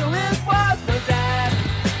 though I knew it was my dad.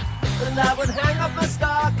 And I would hang up my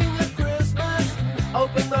stocking at Christmas,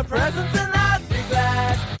 open my presents, and I'd be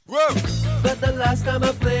glad. Whoa! But the last time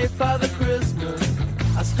I played Father Christmas,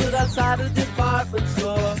 I stood outside a department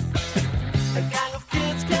store. A gang of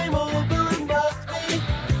kids came over and mugged me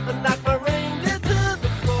and knocked my reindeer to the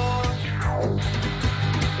floor.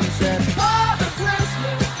 He said, Father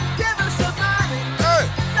Christmas, give us some money. Hey.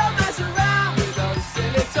 Don't mess around with those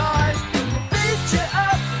silly toys. We'll beat you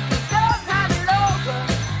up if you don't hand it over.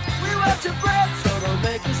 We want your bread, so don't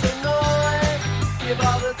make us annoy. Give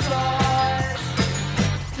all the toys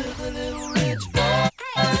to the little rich boy.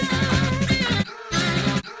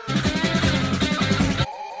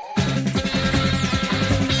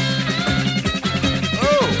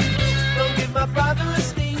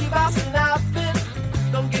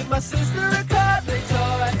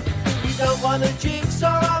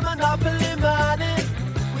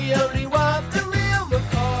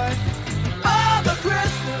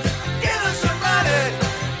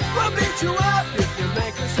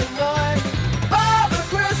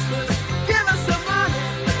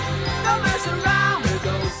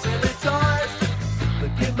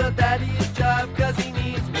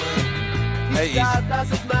 80s.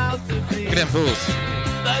 Look at them fools.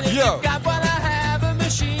 Yo!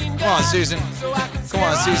 Come on, Susan. Come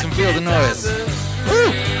on, Susan, feel the noise.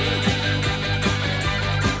 Woo!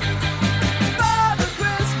 Father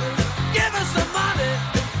Christmas, give us some money.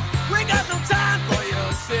 We got no time for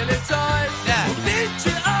your silly toys. We'll beat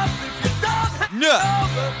you up if you don't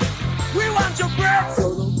have over. We want your bread, so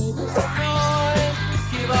don't make us annoyed.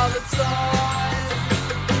 Give all the toys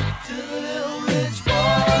to the little rich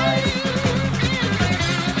boy.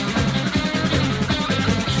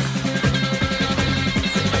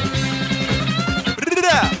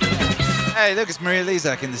 Hey, look, it's Maria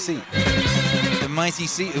Lezak in the seat. The mighty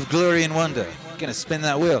seat of glory and wonder. Gonna spin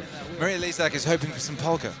that wheel. Maria Lezak is hoping for some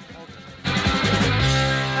polka.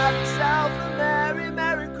 Have yourself a merry,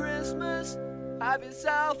 merry Christmas. Have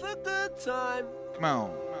yourself a good time. Come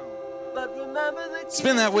on. But remember that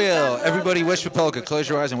Spin that wheel. Everybody wish for polka. Close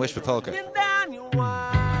your eyes and wish for polka. down your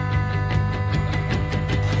wine.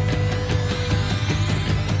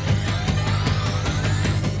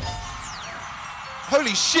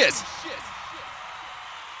 Holy shit!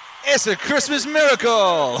 It's a Christmas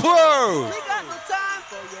miracle! Whoa!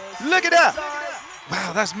 Look at that!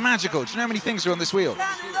 Wow, that's magical. Do you know how many things are on this wheel?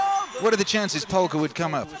 What are the chances polka would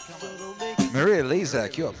come up? Maria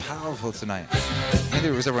Lezak, you're powerful tonight. Maybe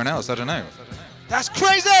it was everyone else, I don't know. That's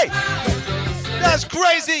crazy! That's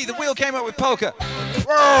crazy! The wheel came up with polka.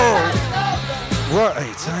 Whoa! What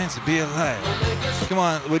a time to be alive. Come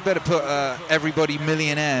on, we'd better put everybody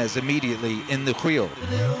millionaires immediately in the wheel.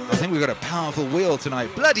 I think we've got a powerful wheel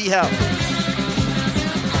tonight. Bloody hell!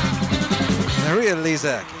 Maria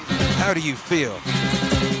Lezak, how do you feel?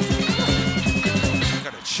 I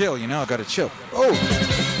gotta chill, you know, I gotta chill. Oh!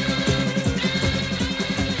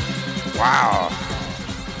 Wow!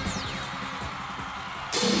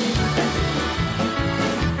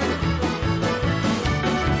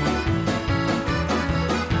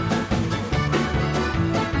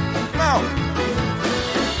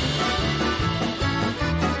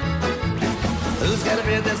 Who's got a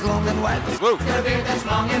beard that's long and white? Whoa. Who's got a beard that's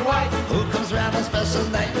long and white? Who comes round on special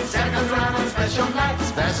night? Santa comes round on special night.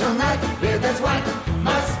 Special night, beard that's white.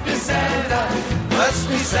 Must be Santa. Must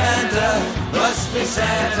be Santa. Must be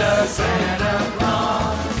Santa. Santa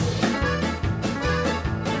Claus.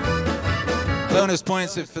 Bonus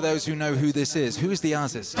points for those who know who this is. Who is the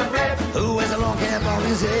artist? Who has a long cap on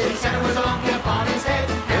his head? Santa with a long cap on his head.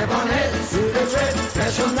 Cap on head, suit that's red.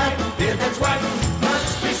 Special night, beard that's white.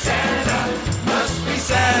 Must be Santa. Must be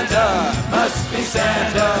Santa. Must be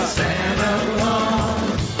Santa. Santa Claus.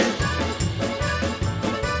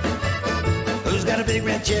 Who's got a big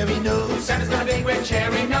red cherry nose? Santa's got a big red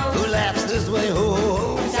cherry nose. Who laughs this way, ho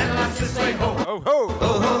ho ho? Santa laughs this way, ho ho ho.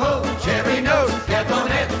 Ho ho ho, cherry nose, cap on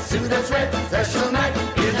head, suit that's red. Special night,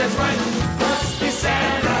 beard that's white. Must be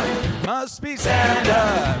Santa. Must be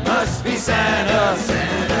Santa. Must be Santa.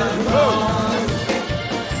 Santa Claus.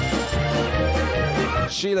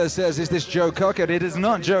 Sheila says, is this Joe Cocker? It is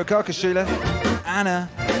not Joe Cocker, Sheila. Anna,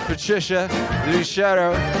 Patricia,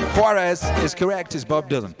 Lucero, Juarez is correct, is Bob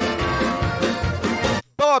Dylan.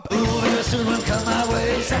 Bob! Ooh, very soon will come my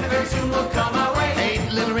way. Santa very soon will come my way.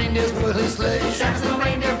 8 little reindeers pull his sleigh. Santa's little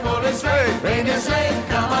reindeer pull his sleigh. Reindeer sleigh,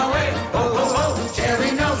 come my way. Ho, ho, ho,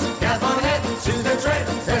 cherry nose, cap on head, suit that's red.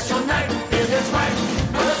 Special night, beard that's white.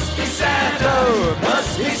 Must be Santa.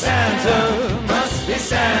 Must be Santa. Must be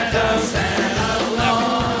Santa. Santa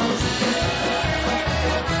Claus.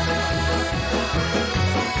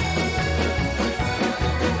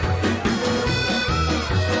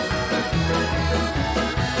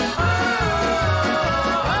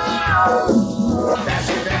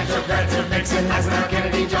 Dasher, Dancer, Prancer, Vixen, Eisenhower,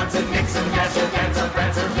 Kennedy, Johnson, Nixon, Dasher, Dancer,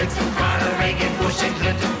 Prancer, Vixen, Ronald Reagan, Bush, and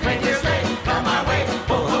Clinton, reindeer sleigh, come my way,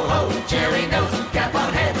 ho, ho, ho, cherry nose, cap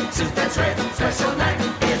on head, suit that's red, special night,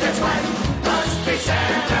 beard that's white, must be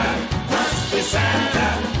Santa, must be Santa,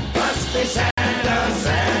 must be Santa,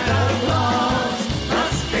 Santa Claus,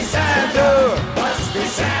 must be Santa, must be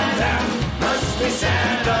Santa, must be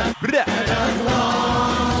Santa, Santa Claus.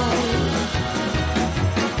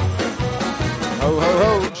 Ho, ho,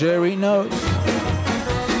 ho, Jerry knows.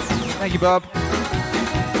 Thank you, Bob.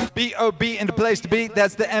 B-O-B in the place to be.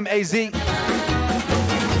 That's the M-A-Z.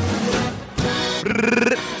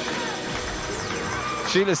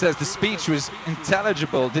 Sheila says the speech was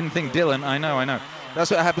intelligible. Didn't think Dylan. I know. That's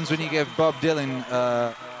what happens when you give Bob Dylan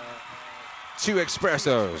 2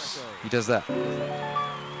 espressos. He does that. 2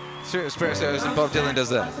 espressos and Bob Dylan does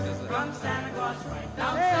that.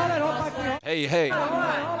 Hey. Hey,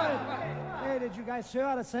 did you guys hear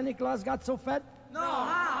how the Santa Claus got so fat? No,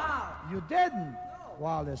 how? You didn't?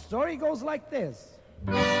 Well, the story goes like this.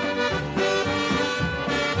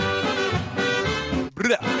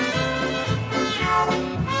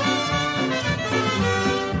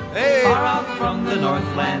 Hey! Far out from the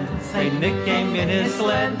Northland, St. Nick came in his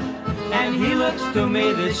sled, and he looks to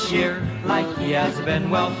me this year like he has been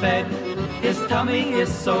well fed. His tummy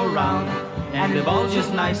is so round, and it bulges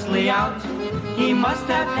nicely out. He must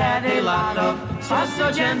have had a lot of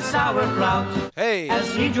sausage and sauerkraut. Hey!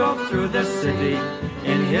 As he drove through the city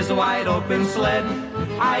in his wide open sled,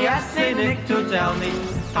 I asked St. Nick to tell me,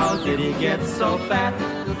 how did he get so fat?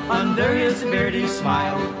 Under his beard he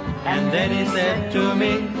smiled, and then he said to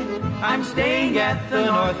me, I'm staying at the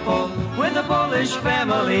North Pole with a Polish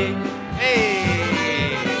family.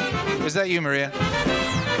 Hey! Was that you, Maria?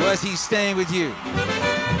 Was he staying with you?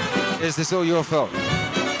 Is this all your fault?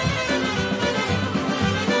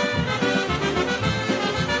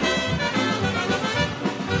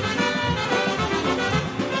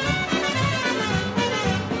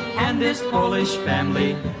 And this Polish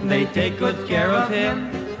family, they take good care of him.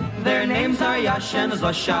 Their names are Yash and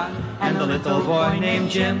Zosha, and the little boy named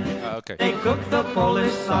Jim. Okay. They cook the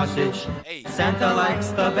Polish sausage. Santa likes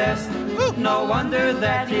the best. No wonder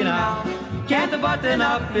that he now can't button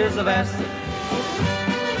up his vest.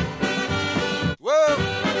 Whoa!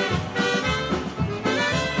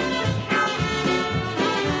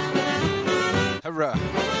 Hurrah!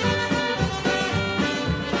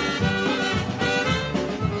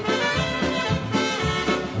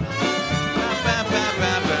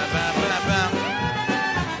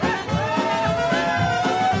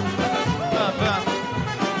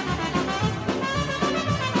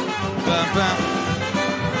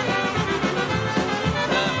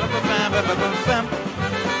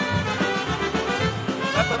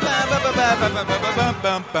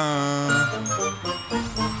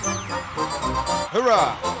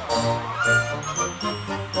 Hurrah!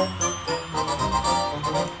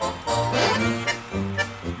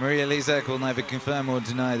 Maria Lizak will neither confirm or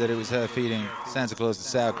deny that it was her feeding Santa Claus the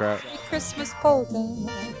sauerkraut, Christmas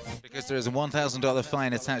polka. because there is a $1,000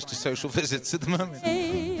 fine attached to social visits at the moment.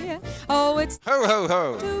 Oh, it's ho ho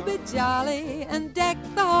ho to be jolly and deck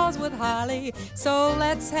the halls with holly. So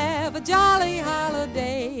let's have a jolly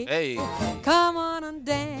holiday. Hey. Come on and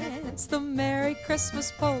dance the Merry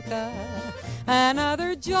Christmas polka.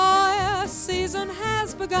 Another joyous season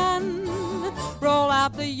has begun. Roll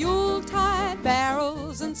out the Yuletide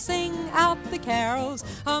barrels and sing out the carols.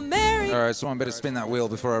 A merry. All right, someone better spin that wheel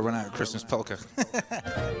before I run out of Christmas polka.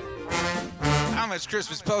 How much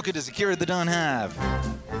Christmas polka does Akira the Don have?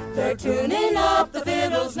 They're tuning up the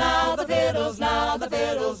fiddles now, the fiddles now, the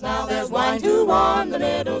fiddles now. There's wine to warm the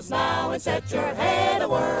middles now and set your head a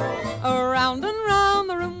whirl. Around and round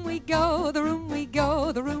the room we go, the room we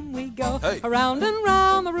go, the room we go. Hey. Around and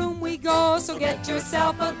round the room we go, so get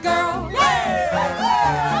yourself a girl.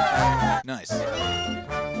 Nice.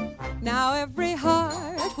 Now every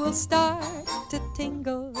heart will start to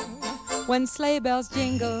tingle when sleigh bells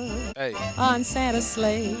jingle Hey. on Santa's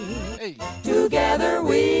sleigh. Hey. Together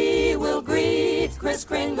we will greet Kris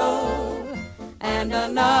Kringle and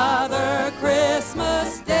another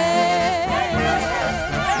Christmas day.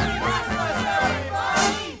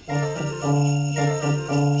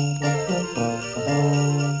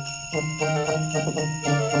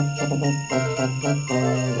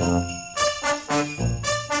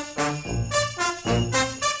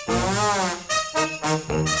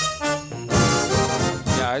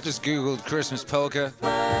 I just googled Christmas polka,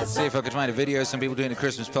 see if I could find a video of some people doing a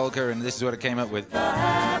Christmas polka, and this is what I came up with.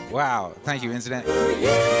 Wow, thank you, Internet.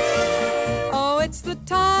 Oh, it's the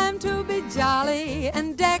time to be jolly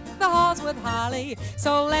and deck the halls with holly.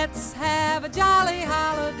 So let's have a jolly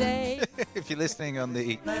holiday. If you're listening on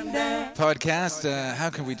the podcast, how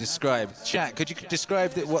can we describe? Chat, could you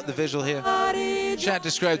describe what the visual here? Chat,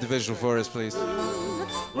 describe the visual for us, please.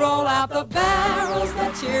 Roll out the barrels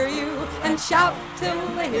that cheer you and shout till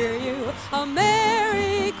they hear you. A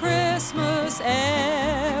Merry Christmas,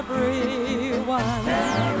 everyone.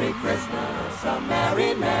 Merry Christmas, a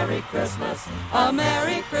merry, merry Christmas. A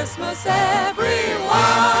Merry Christmas, everyone.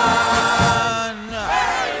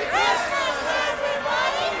 Merry Christmas,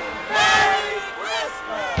 everybody. Merry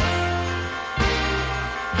Christmas.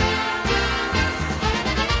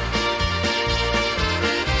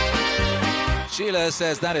 Sheila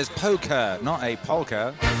says that is polka, not a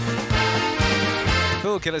polka.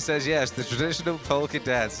 Fool Killer says yes, the traditional polka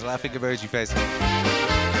dance. Laughing emoji face.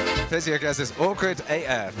 Physioca says awkward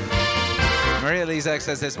AF. Maria Lizak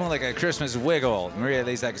says it's more like a Christmas wiggle. Maria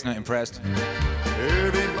Lizak is not impressed.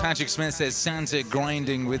 Patrick Smith says Santa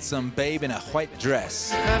grinding with some babe in a white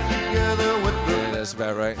dress. Yeah, that's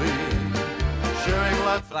about right.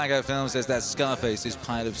 Flago Film says that Scarface is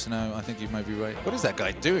Pile of Snow. I think you might be right. What is that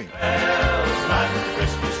guy doing? like a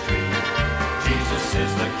Christmas tree. Jesus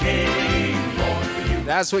is the King, born for you.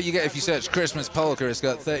 That's what you get if you search Christmas polka. It's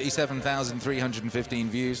got 37,315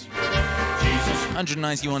 views,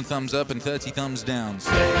 191 thumbs up, and 30 thumbs down.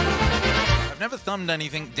 I've never thumbed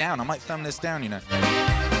anything down. I might thumb this down, you know.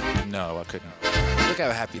 No, I couldn't. Look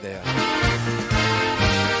how happy they are.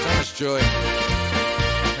 So much joy.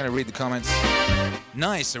 I'm going to read the comments.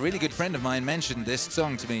 Nice. A really good friend of mine mentioned this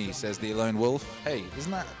song to me, says the Alone Wolf. Hey,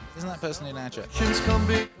 isn't that person in our chat?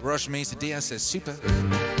 Rosh Mesa Diaz says, super.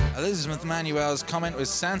 Elizabeth Manuel's comment was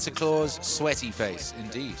Santa Claus, sweaty face.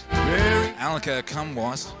 Indeed. Alka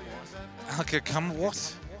Kumwat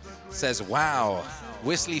says, wow.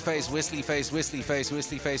 Whistly face, whistly face, whistly face,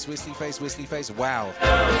 whistly face, whistly face, whistly face. Wow.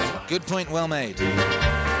 Good point, well made.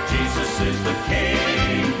 Jesus is the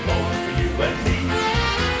King, born for you and me.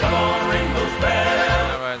 Come on, ring those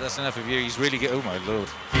bells. All right, that's enough of you. He's really good. Oh, my Lord.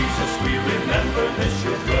 Jesus, we remember this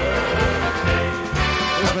your birthday.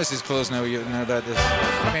 Does Mrs. Claus know about this?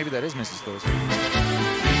 Maybe that is Mrs. Claus. Jesus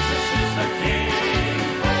is the King,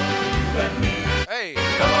 born for you and me. Hey.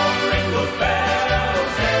 Come on, ring those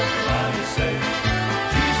bells, everybody say.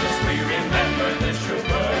 Jesus, we remember this your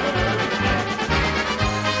birthday.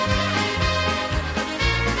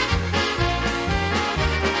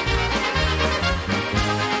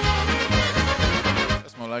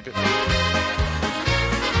 That's more like it.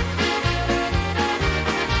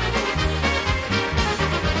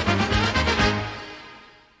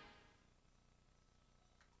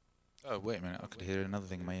 Oh, wait a minute. I could hear another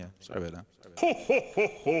thing in my ear. Sorry about that. Ho, ho, ho,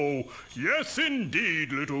 ho. Yes,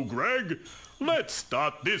 indeed, little Greg. Let's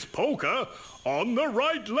start this polka on the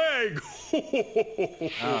right leg. Ho, ho, ho, ho, ho.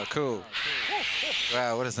 Oh, cool.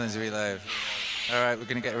 Wow, what a sense of life. All right, we're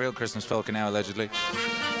going to get a real Christmas polka now, allegedly.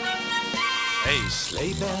 Hey.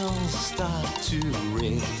 Sleigh bells start to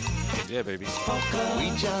ring. Yeah, baby.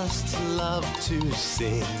 We just love to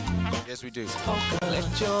sing. Yes, we do.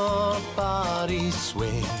 Let your body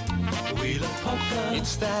swing. We love polka.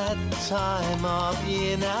 It's that time of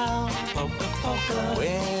year now. Polka, polka.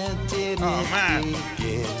 Where did it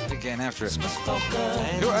begin? They're getting after it. Polka.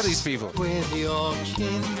 Who are these people? With your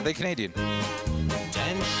kin. Are they Canadian?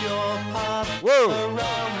 Dance your part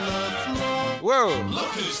around the floor. Whoa! Look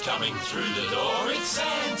who's coming through the door. It's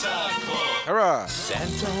Santa Claus. Hurrah!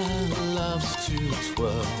 Santa loves to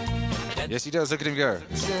twirl. Yes, he does. Look at him go.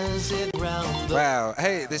 Wow.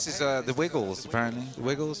 Hey, this is the Wiggles, apparently. The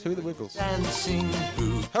Wiggles? Who are the Wiggles?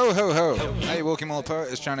 Ho, ho, ho. Hey, Walking Mall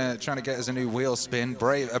Poet is trying to get us a new wheel spin.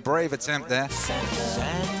 A brave attempt there.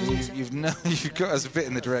 You've got us a bit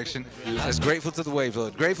in the direction. Says grateful to the Wave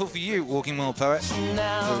Lord. Grateful for you, Walking Mall Poet.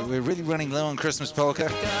 We're really running low on Christmas polka.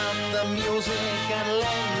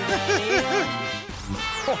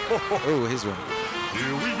 Oh, here's one.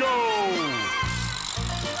 Here we go.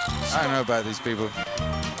 I don't know about these people.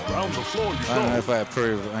 Around the floor you I don't know if I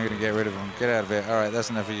approve. I'm going to get rid of them. Get out of it. All right, that's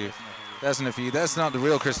enough of you. That's enough of you. That's not the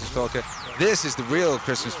real Christmas polka. This is the real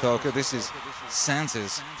Christmas polka. This is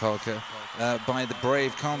Santa's polka by the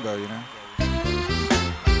Brave Combo, you know.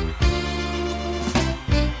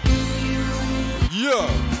 Yo!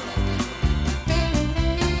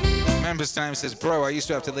 Members Time says, bro, I used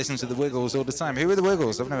to have to listen to the Wiggles all the time. Who are the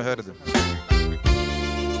Wiggles? I've never heard of them.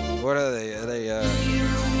 What are they? Are they,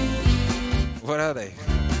 what are they?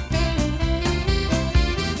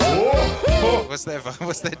 What's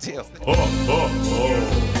their deal?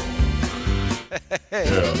 Hey.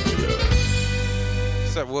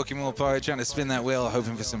 What's up, Walking Mall Pirate? Trying to spin that wheel,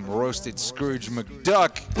 hoping for some roasted Scrooge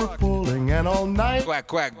McDuck. We're pulling and all night. Quack,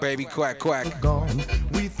 quack, baby, quack, quack. Gone.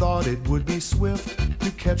 We thought it would be swift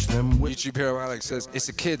to catch them with. YouTube hero Alex says it's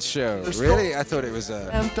a kids show. Really? I thought it was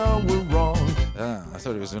Santa, we're wrong. I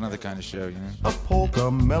thought it was another kind of show, you know. Of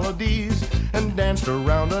polka melodies and danced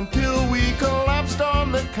around until we collapsed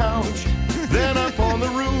on the couch. Then up on the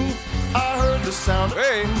roof, I heard the sound of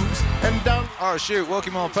hooves and down. Oh shoot,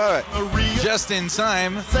 Walking Mall Poet. Just in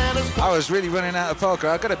time. I was really running out of polka.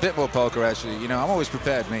 I got a bit more polka actually. You know, I'm always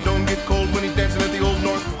prepared, me. Don't get cold when he's dancing at the Old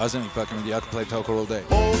North. I was only fucking with you. I could play polka all day.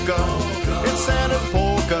 Polka, it's Santa's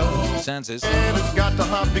polka. Santa's. And it's got to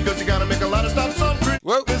hop because you gotta make a lot of stops on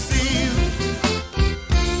Christmas Eve.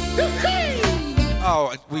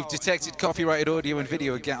 Oh, we've detected copyrighted audio and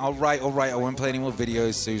video again. All right. I won't play any more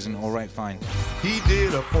videos, Susan. All right, fine. He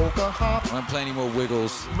did a polka hop. I won't play any more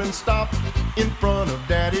Wiggles. And stopped in front of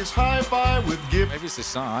Daddy's hi-fi with gifts. Maybe it's the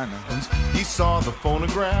song, I don't know. He saw the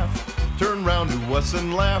phonograph, turned round to us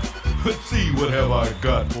and laughed. Let's see, what have I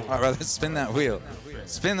got? All right, let's spin that wheel.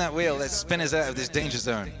 Spin that wheel. Let's spin us out of this danger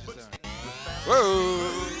zone.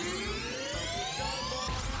 Whoa!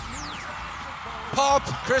 Pop,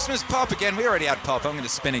 Christmas pop again. We already had pop. I'm going to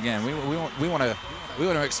spin again. We want to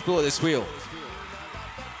explore this wheel.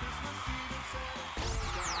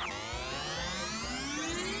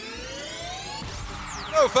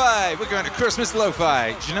 Lo-fi. We're going to Christmas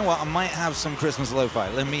lo-fi. Do you know what? I might have some Christmas lo-fi.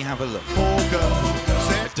 Let me have a look.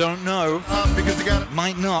 I don't know.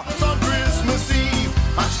 Might not. On Christmas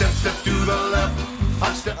Eve, I step to the left.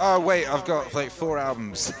 Oh wait, I've got like 4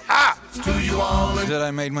 albums. Ah! To you all that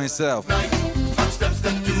I made myself. I step to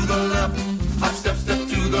the left. I step to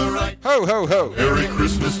the right. Ho ho ho. Merry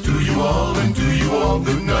Christmas to you all and to you all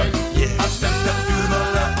good night. Yeah. I step to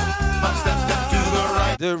the left. I step to the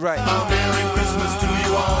right. The right. A Merry Christmas to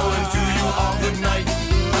you all and to you all good night.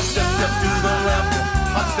 I step to the left.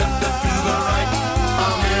 I step to the right. A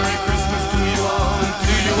Merry Christmas to you all and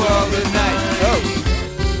to you all good night. Oh.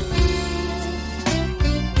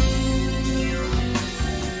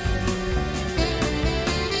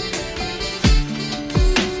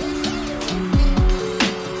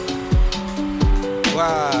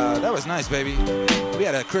 Wow, that was nice, baby. We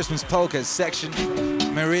had a Christmas polka section.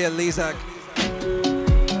 Maria Lizak.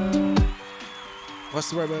 What's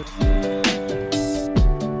the word?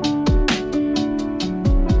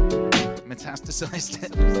 Metastasized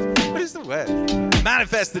it. What is the word?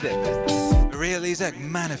 Manifested it. Maria Lizak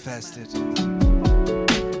manifested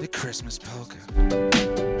the Christmas polka.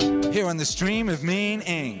 Here on the stream of Mean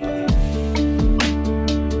Ing.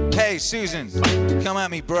 Hey, Susan, come at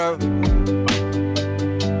me, bro.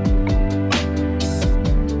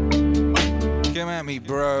 Come at me,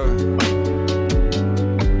 bro.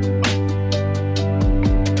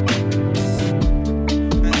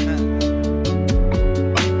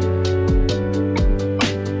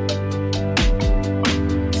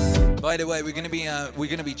 By the way, we're gonna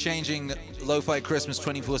be changing Lo-Fi Christmas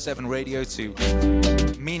 24/7 radio to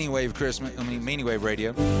Meaning Wave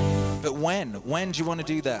radio. But when do you want to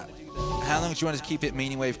do that? How long do you want to keep it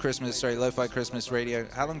Lo-Fi Christmas radio?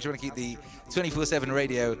 How long do you want to keep the 24/7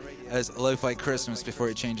 radio as Lo-Fi Christmas before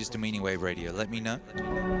it changes to Meaning Wave radio? Let me know.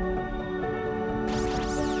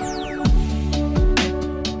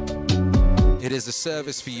 It is a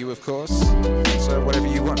service for you, of course, so whatever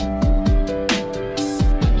you want.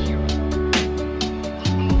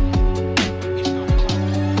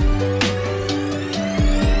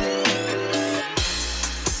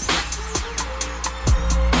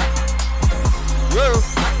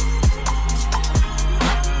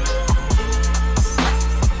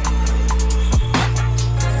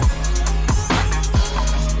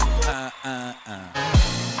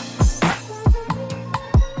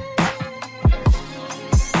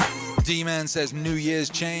 D-Man says New Year's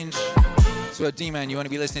change. So D-Man, you want to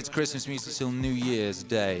be listening to Christmas music till New Year's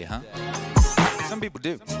Day, huh? Some people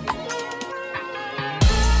do.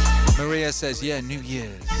 Maria says, yeah, New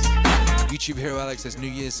Year's. YouTube Hero Alex says, New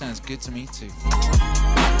Year's sounds good to me too.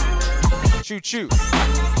 Choo choo.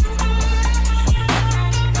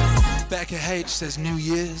 Becca H says, New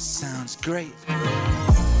Year's sounds great.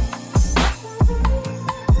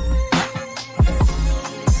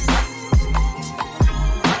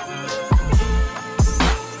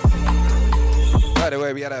 By the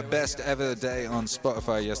way, we had our best ever day on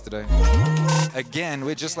Spotify yesterday. Again,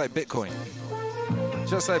 we're just like Bitcoin.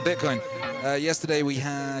 Just like Bitcoin. Yesterday we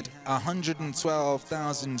had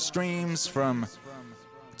 112,000 streams from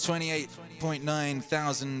 28.9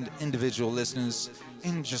 thousand individual listeners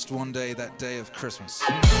in just one day, that day of Christmas.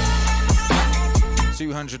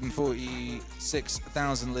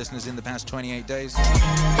 246,000 listeners in the past 28 days.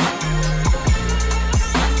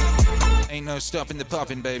 Ain't no stopping the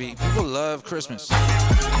popping, baby. People love Christmas.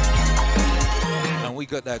 And we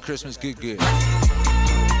got that Christmas good.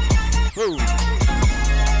 Woo.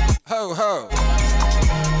 Ho, ho.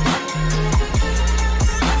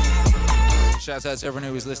 Shout out to everyone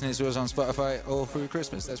who was listening to us on Spotify all through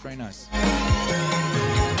Christmas. That's very nice.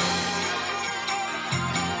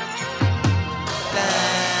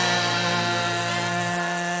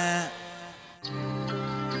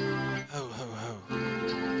 Ho, ho, ho.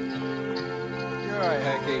 You're all right,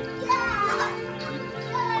 Hanky.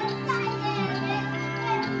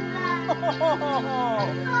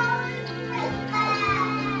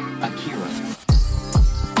 Akira.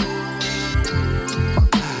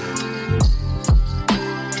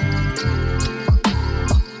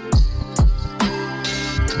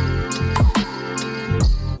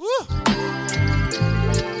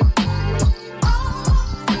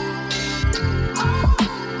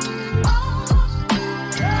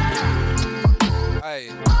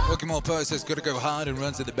 Pokemon Poe says, gotta go hard and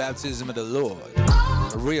run to the baptism of the Lord.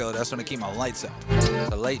 For real, that's when I keep my lights up.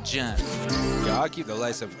 It's a late jam. Yeah, I keep the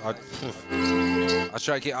lights up. I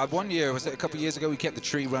try to keep. One year, was it a couple years ago? We kept the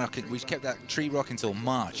tree rocking. We kept that tree rocking until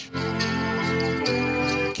March. We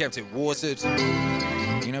kept it watered.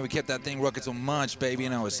 You know, we kept that thing rocking till March, baby,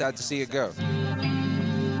 and I was sad to see it go.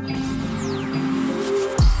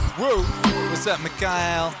 Whoa! What's up,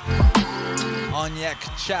 Mikhail?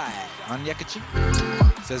 Onyekachi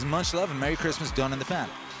says, much love and Merry Christmas, Don and the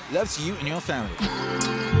family. Love to you and your family.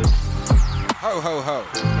 Ho, ho, ho.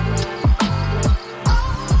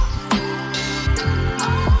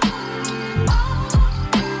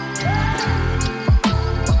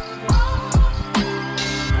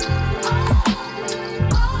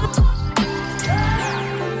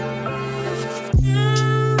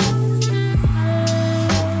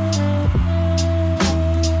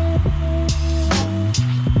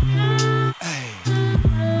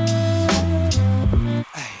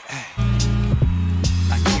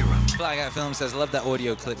 Fly Guy Film says, love that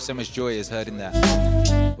audio clip. So much joy is heard in that.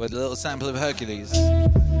 With a little sample of Hercules.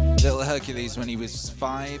 Little Hercules when he was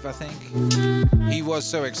 5, I think. He was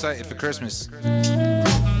so excited for Christmas.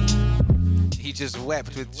 He just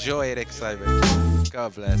wept with joy and excitement.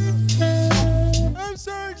 God bless. I'm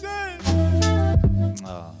so excited.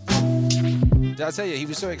 Oh. Did I tell you, he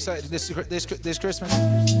was so excited this Christmas?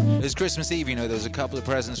 It was Christmas Eve, you know, there was a couple of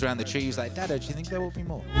presents around the tree. He was like, Dad, do you think there will be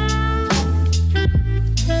more?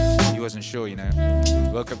 He wasn't sure, you know. He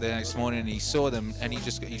woke up the next morning and he saw them and he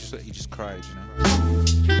just cried, you know.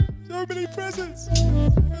 So many presents.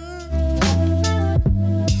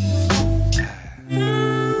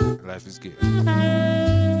 Life is good.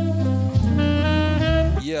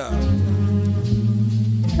 Yeah.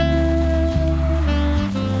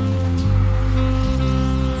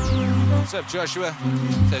 What's up, Joshua?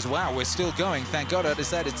 Says, wow, we're still going. Thank God I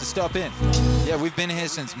decided to stop in. Yeah, we've been here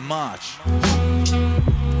since March.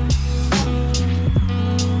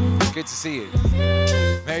 Good to see you.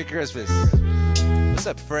 Merry Christmas. What's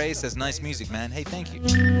up, Frey? Says, nice music, man. Hey, thank you.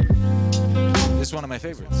 This is one of my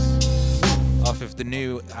favorites. Off of the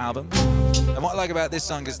new album. And what I like about this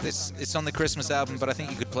song is it's on the Christmas album, but I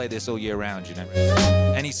think you could play this all year round, you know.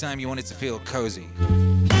 Anytime you want it to feel cozy.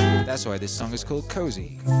 That's why this song is called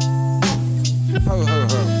Cozy. Ho, ho,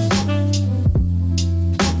 ho.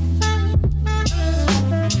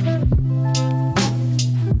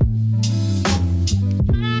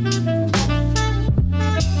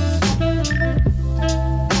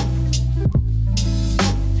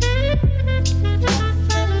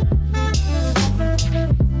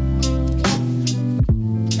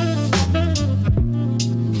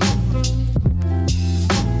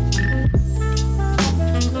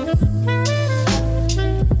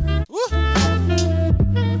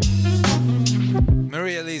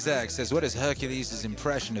 Zach says, what is Hercules'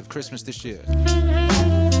 impression of Christmas this year?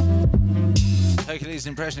 Hercules'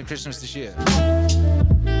 impression of Christmas this year?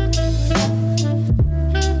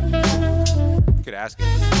 Could ask him.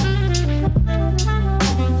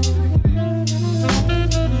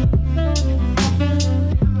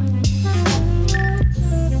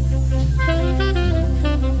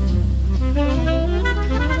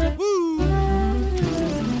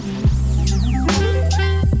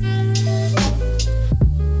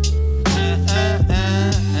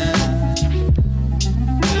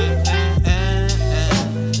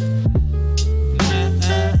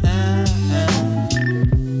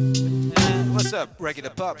 What's up, regular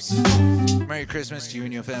pups? Merry Christmas to you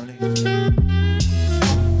and your family.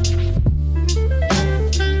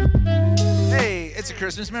 Hey, it's a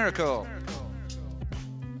Christmas miracle.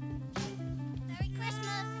 Merry Christmas.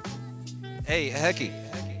 Hey, Herky.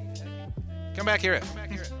 Come back here.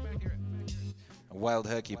 A wild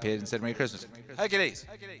Herky appeared and said, Merry Christmas. Hercules.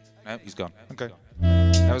 No, he's gone. Okay.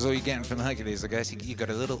 That was all you're getting from Hercules, I guess. You got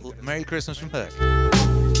a little Merry Christmas from Herc.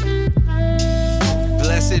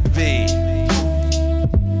 Blessed be.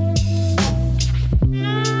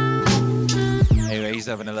 Anyway, he's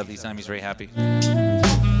having a lovely time. He's very happy.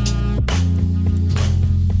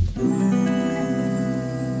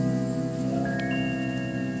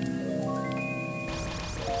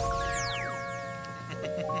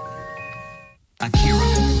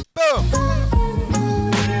 Akira. Boom!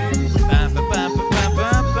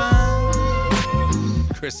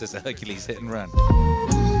 Chris says a Hercules hit and run.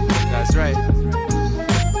 That's right.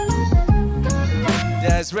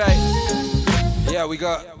 That's right. Yeah, we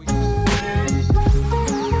got...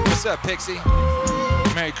 What's up, Pixie?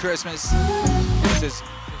 Merry Christmas. It says,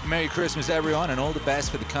 Merry Christmas, everyone, and all the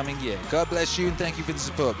best for the coming year. God bless you, and thank you for the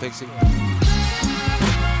support, Pixie.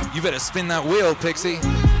 You better spin that wheel, Pixie.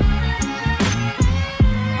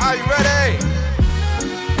 Are you ready?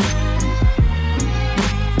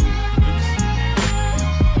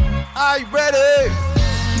 Are you ready?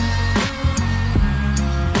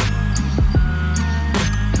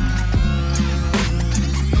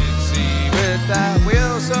 See with that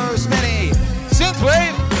wheel so spinny.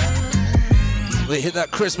 Synthwave. We hit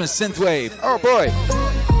that Christmas synthwave. Oh boy.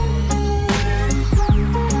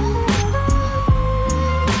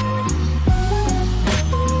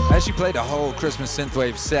 I actually played a whole Christmas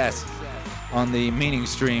synthwave set on the Meaning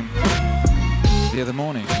stream the other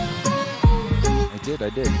morning. I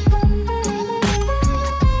did.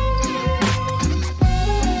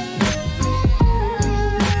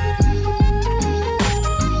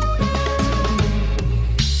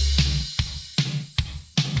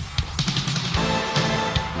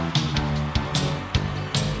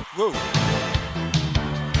 Whoa.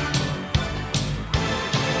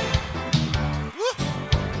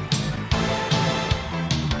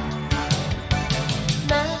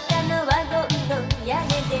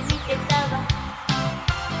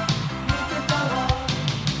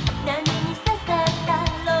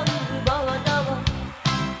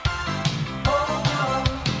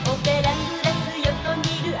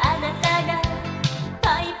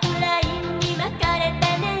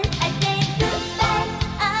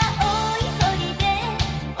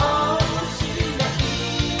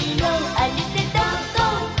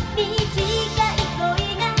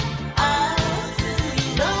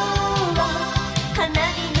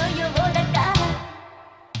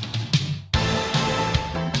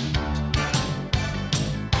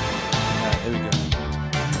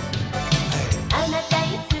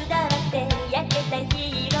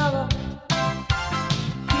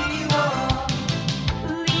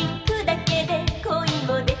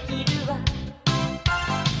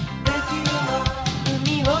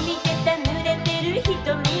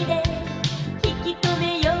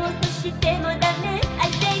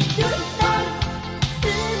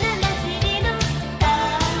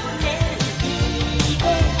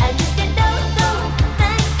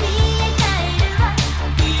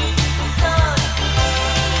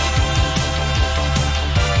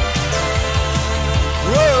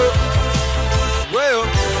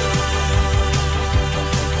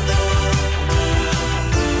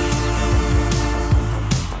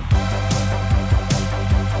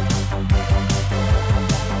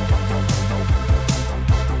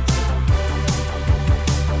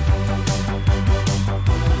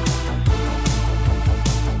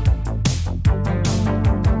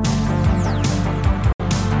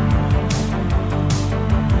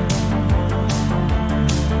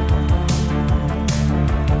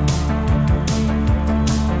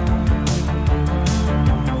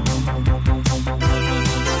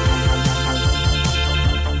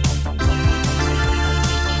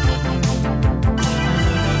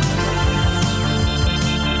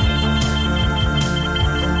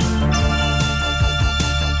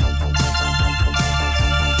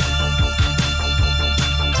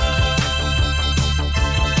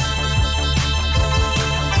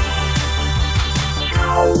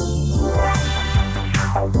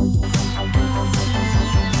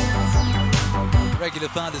 Regular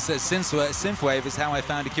Father says synthwave is how I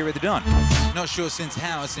found Akira the Don. Not sure since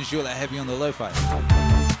how, since you're like heavy on the lo-fi.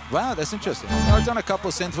 Wow, that's interesting. I've done a couple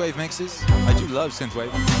synthwave mixes. I do love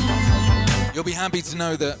synthwave. You'll be happy to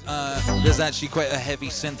know that there's actually quite a heavy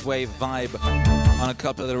synthwave vibe on a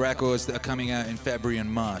couple of the records that are coming out in February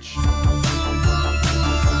and March.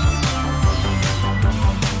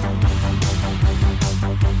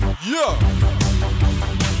 Yeah!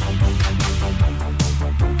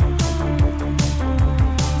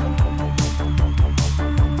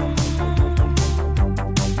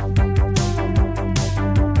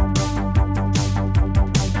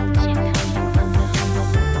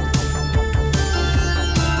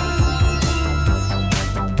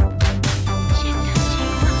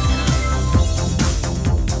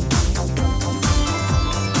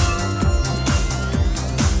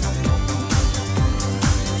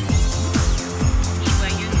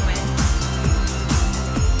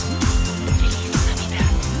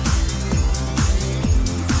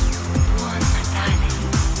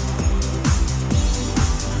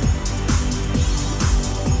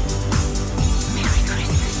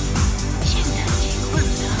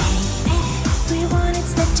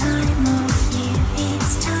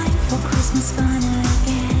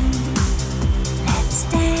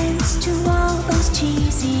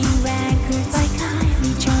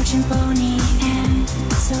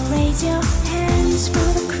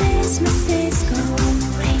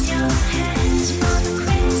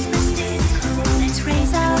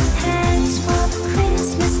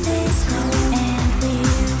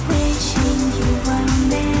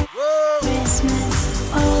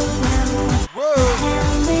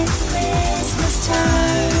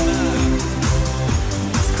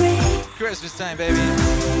 time, baby.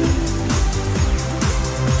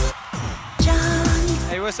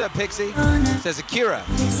 Hey, what's up, Pixie? Says Akira,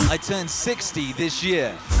 I turned 60 this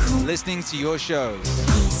year listening to your shows.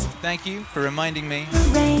 Thank you for reminding me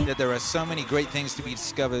that there are so many great things to be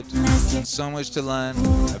discovered and so much to learn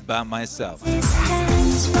about myself. Yo,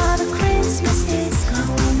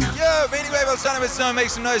 Beanie Wave Alternative Song, make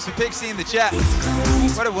some noise for Pixie in the chat.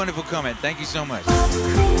 What a wonderful comment. Thank you so much.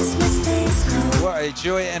 What a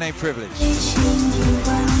joy and a privilege.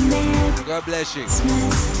 God bless you.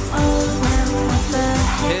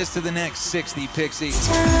 Here's to the next 60, Pixie. It's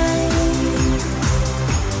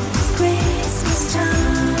Christmas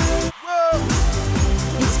time.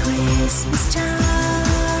 It's Christmas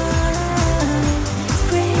time. It's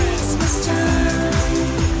Christmas time.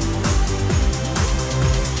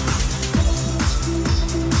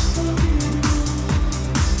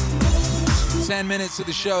 10 minutes of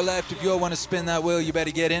the show left. If you all want to spin that wheel, you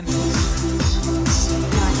better get in.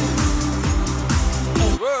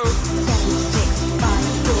 Whoa.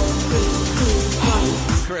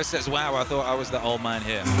 Chris says, wow, I thought I was the old man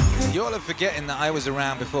here. You all are forgetting that I was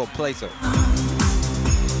around before Plato.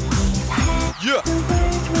 Yeah.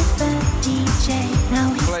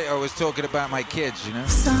 Plato was talking about my kids, you know?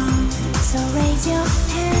 So raise your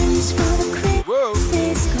hands for the Christmas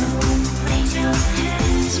disco. Raise your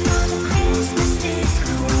hands for the Christmas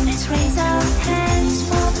disco. Let's raise our hands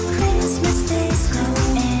for the Christmas disco.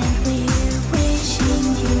 And we're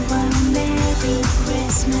wishing you a Merry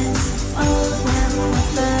Christmas. Oh, well, what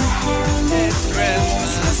the hell? It's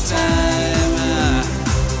Christmas time.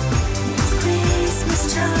 It's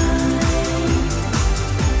Christmas time.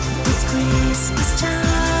 It's Christmas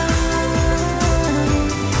time.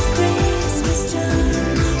 It's Christmas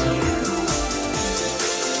time.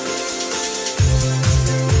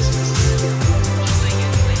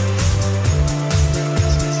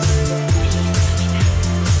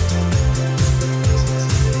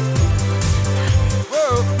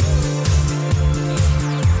 Whoa.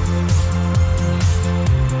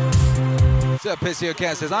 What's up, Pissio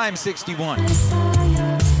Cat says, I'm 61.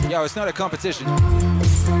 Yo, it's not a competition.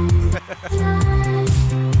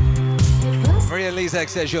 Maria Lizak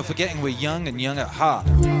says, you're forgetting we're young and young at heart.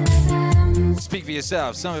 Speak for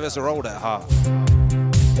yourself. Some of us are old at heart.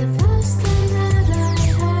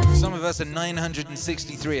 Some of us are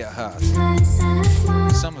 963 at heart.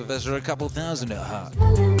 Some of us are a couple thousand at heart.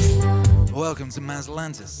 Welcome to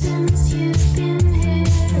Mazlantis.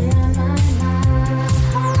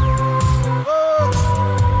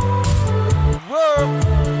 Whoa!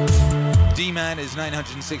 D-Man is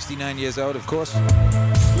 969 years old, of course.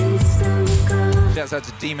 Shouts out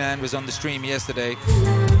to D-Man, was on the stream yesterday.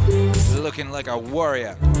 Looking like a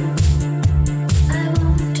warrior.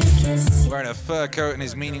 Wearing a fur coat and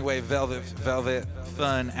his Meaning Wave velvet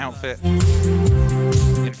fern outfit.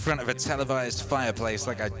 In front of a televised fireplace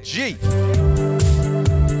like a G.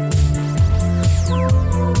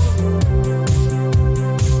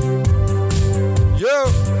 Yo!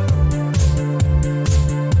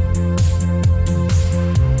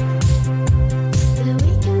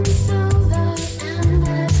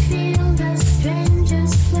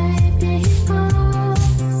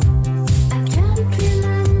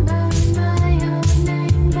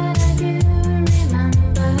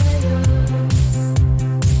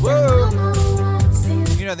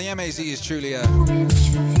 The MAZ is truly a... I don't know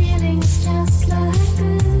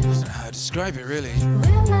how to describe it, really.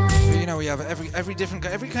 But, you know, we have every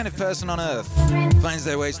kind of person on Earth finds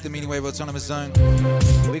their way to the Meaning Wave Autonomous Zone.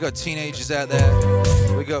 We got teenagers out there.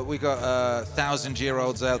 We got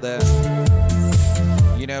 1,000-year-olds out there.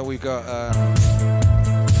 You know, we've got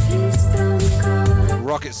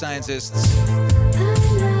rocket scientists,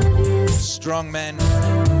 strong men,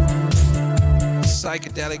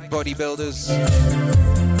 psychedelic bodybuilders,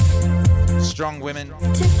 strong women.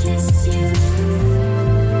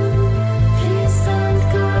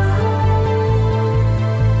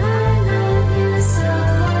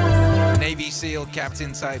 Navy SEAL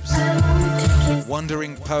captain types,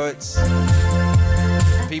 wandering poets,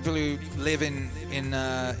 people who live in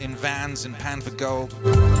vans and pan for gold.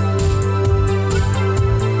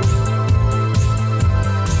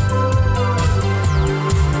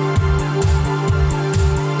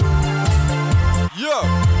 Yo!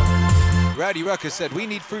 Rowdy Rucker said, we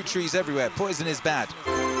need fruit trees everywhere. Poison is bad.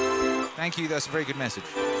 Thank you, that's a very good message.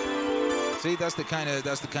 See, that's the kind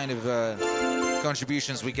of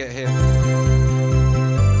contributions we get here.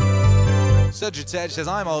 Sudra Ted says,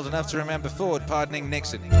 I'm old enough to remember Ford pardoning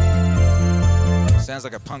Nixon. Sounds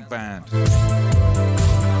like a punk band.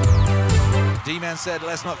 D-Man said,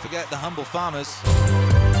 let's not forget the humble farmers.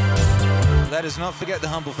 Let us not forget the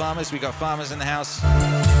humble farmers. We got farmers in the house.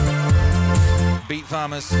 Beet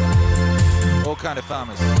farmers. All kind of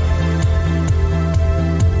farmers.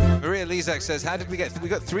 Maria Lizak says, how did we get... We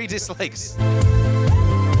got 3 dislikes.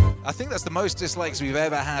 I think that's the most dislikes we've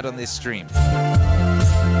ever had on this stream.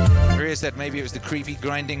 Maria said maybe it was the creepy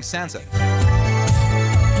grinding Santa.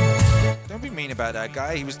 Don't be mean about that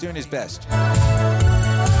guy. He was doing his best.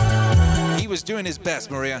 He was doing his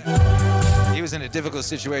best, Maria. He was in a difficult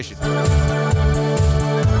situation.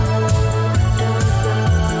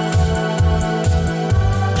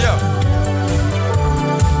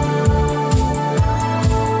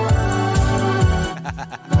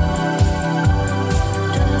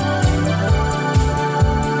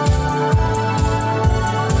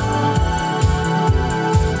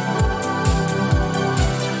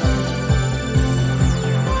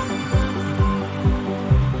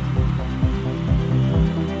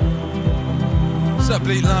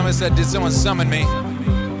 Bleed Llama said, did someone summon me?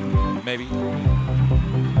 Maybe.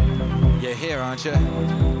 You're here, aren't you?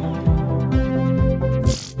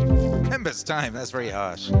 Ember's time, that's very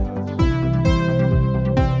harsh.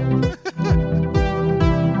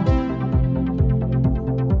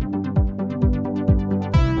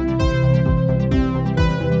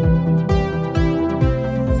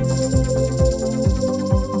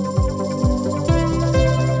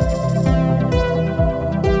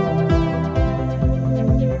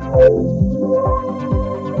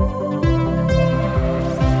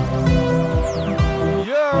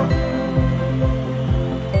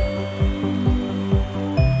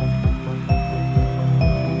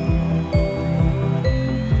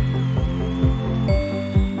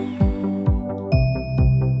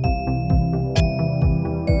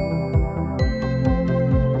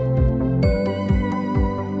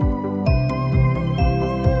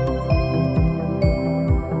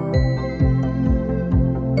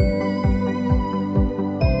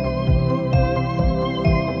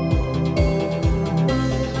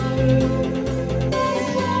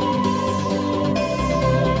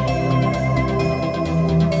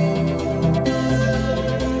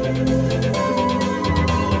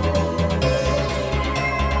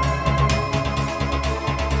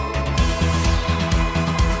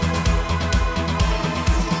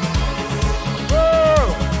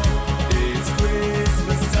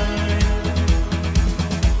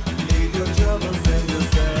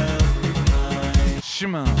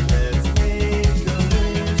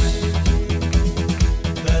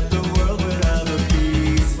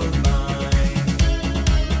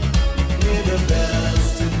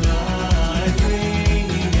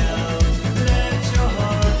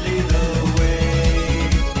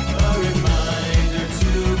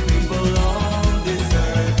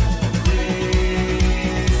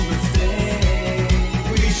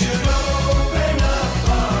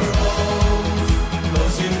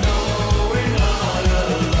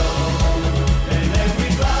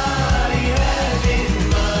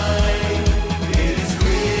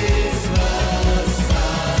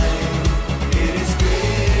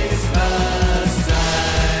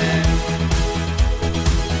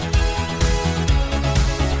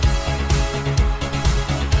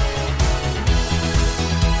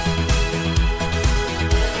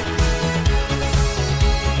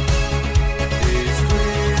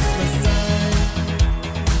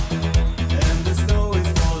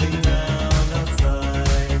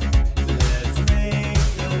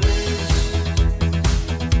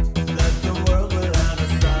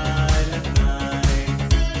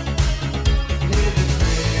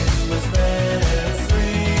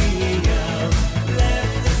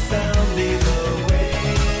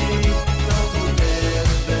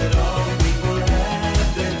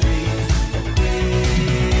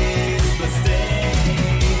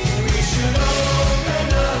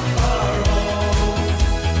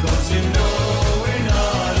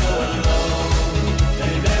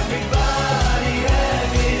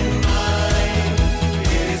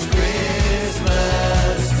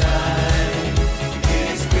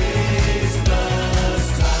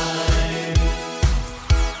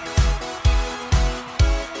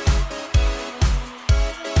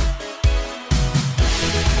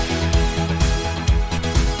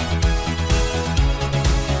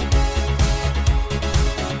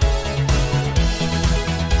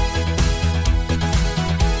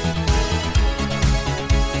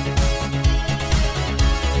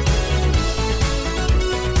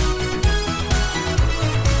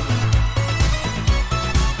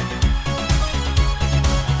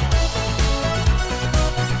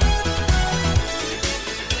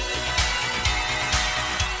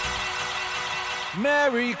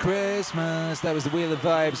 Merry Christmas. That was the Wheel of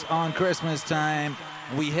Vibes on Christmas time.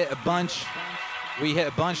 We hit a bunch.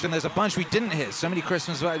 And there's a bunch we didn't hit. So many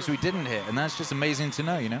Christmas vibes we didn't hit, and that's just amazing to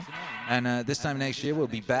know, you know? And this time next year, we'll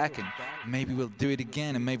be back, and maybe we'll do it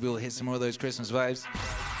again, and maybe we'll hit some more of those Christmas vibes.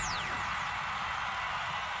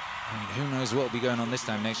 I mean, who knows what will be going on this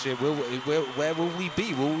time next year? Where will we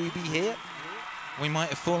be? Will we be here? We might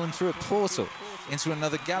have fallen through a portal into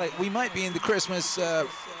another galaxy. We might be in the Christmas,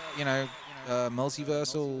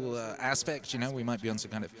 multiversal aspect, you know? We might be on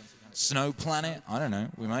some kind of snow planet. I don't know.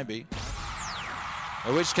 We might be.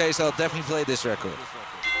 In which case, I'll definitely play this record.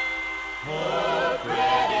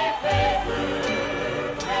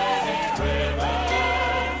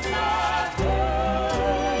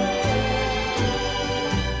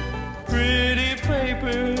 Pretty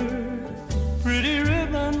paper, pretty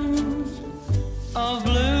ribbons of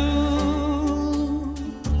blue.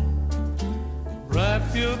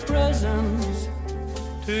 Wrap your presents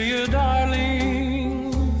to your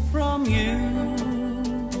darling from you.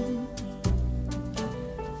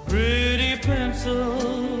 Pretty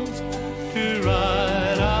pencils to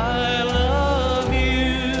write I love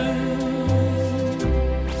you.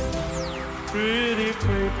 Pretty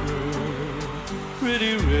paper,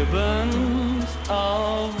 pretty ribbons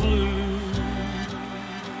of blue.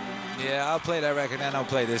 Yeah, I'll play that record and I'll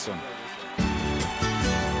play this one.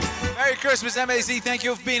 Merry Christmas, MAZ. Thank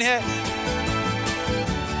you for being here.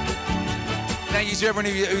 Thank you to everyone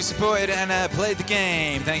who supported and played the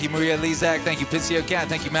game. Thank you, Maria Lizak. Thank you, Pizio Cat.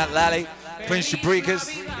 Thank you, Matt Lally, Prince Jabrikas,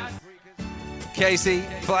 Casey,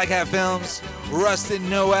 Flag Hat Films, Rustin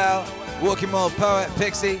Noel, Walking Mall Poet,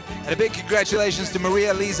 Pixie. And a big congratulations to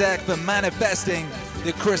Maria Lizak for manifesting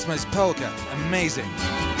the Christmas polka. Amazing.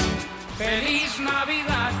 Feliz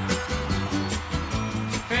Navidad.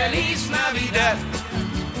 Feliz Navidad.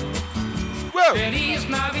 Whoa. Feliz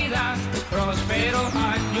Navidad. Prospero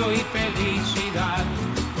año y felicidad.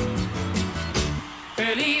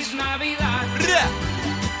 Feliz Navidad.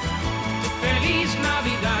 Feliz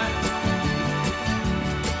Navidad.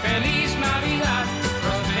 Feliz Navidad.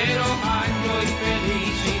 Prospero año y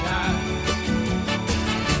felicidad.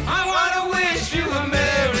 I wanna wish you a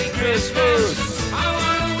Merry Christmas. I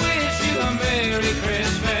wanna wish you a Merry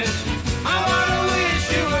Christmas. I wanna wish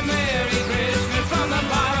you a Merry Christmas from the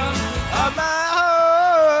bottom of my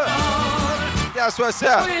heart. That's what's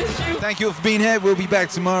up. Thank you for being here. We'll be back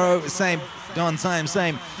tomorrow. Same Dawn time,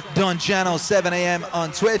 same Dawn channel, 7 a.m.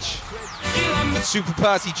 on Twitch. Super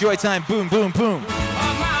Party, Joy Time, boom, boom, boom.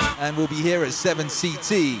 And we'll be here at 7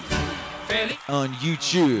 CT on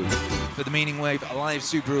YouTube for the Meaning Wave live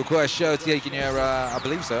super request show. Taking your, I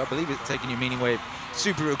believe so. I believe it's taking your Meaning Wave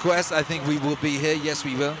super request. I think we will be here. Yes,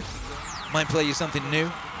 we will. Might play you something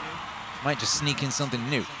new. Might just sneak in something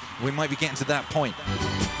new. We might be getting to that point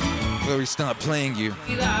where we start playing you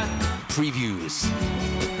previews.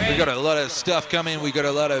 We got a lot of stuff coming. We got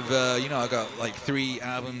a lot of, I got like 3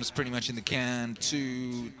 albums pretty much in the can.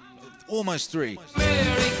 2, almost 3.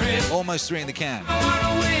 Almost 3 in the can.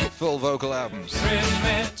 Full vocal albums.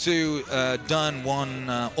 2 done, 1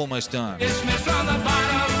 almost done.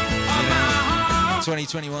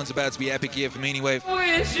 2021's about to be epic year for Meaning Wave.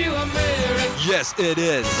 Yes, it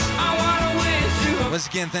is. Once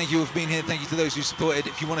again, thank you for being here. Thank you to those who supported.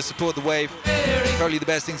 If you want to support the wave, probably the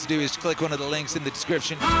best thing to do is click one of the links in the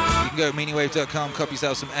description. You can go to meaningwave.com, copy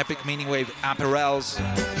yourself some epic Meaning Wave apparels.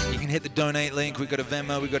 You can hit the donate link. We've got a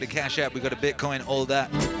Venmo, we've got a Cash App, we've got a Bitcoin, all that.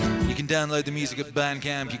 You can download the music at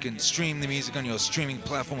Bandcamp. You can stream the music on your streaming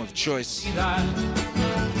platform of choice.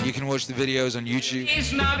 You can watch the videos on YouTube.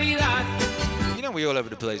 You know, we're all over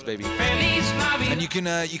the place, baby. And you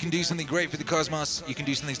can do something great for the cosmos. You can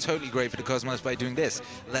do something totally great for the cosmos by doing this.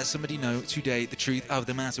 Let somebody know today the truth of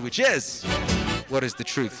the matter, which is... What is the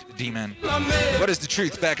truth, D-Man? What is the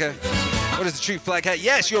truth, Becca? What is the truth, Flag Hat?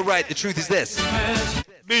 Yes, you're right. The truth is this.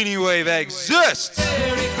 Meaning Wave exists!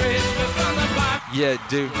 Yeah,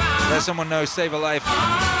 dude. Let someone know. Save a life.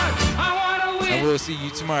 And we'll see you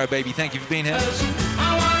tomorrow, baby. Thank you for being here.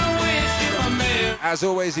 As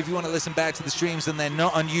always, if you want to listen back to the streams and they're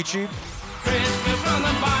not on YouTube,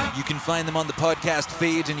 you can find them on the podcast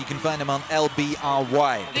feed and you can find them on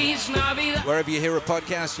LBRY. Wherever you hear a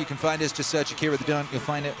podcast, you can find us. Just search Akira the Don, you'll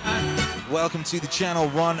find it. Welcome to the channel,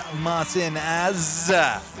 Ron Martinez.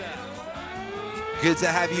 Good to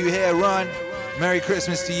have you here, Ron. Merry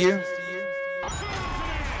Christmas to you.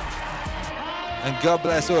 And God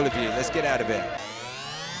bless all of you. Let's get out of here.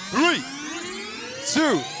 3,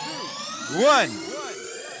 2, 1.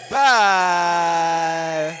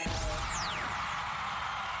 Bye.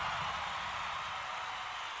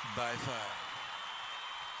 Bye, fire.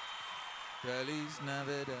 Feliz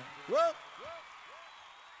Navidad. Whoa.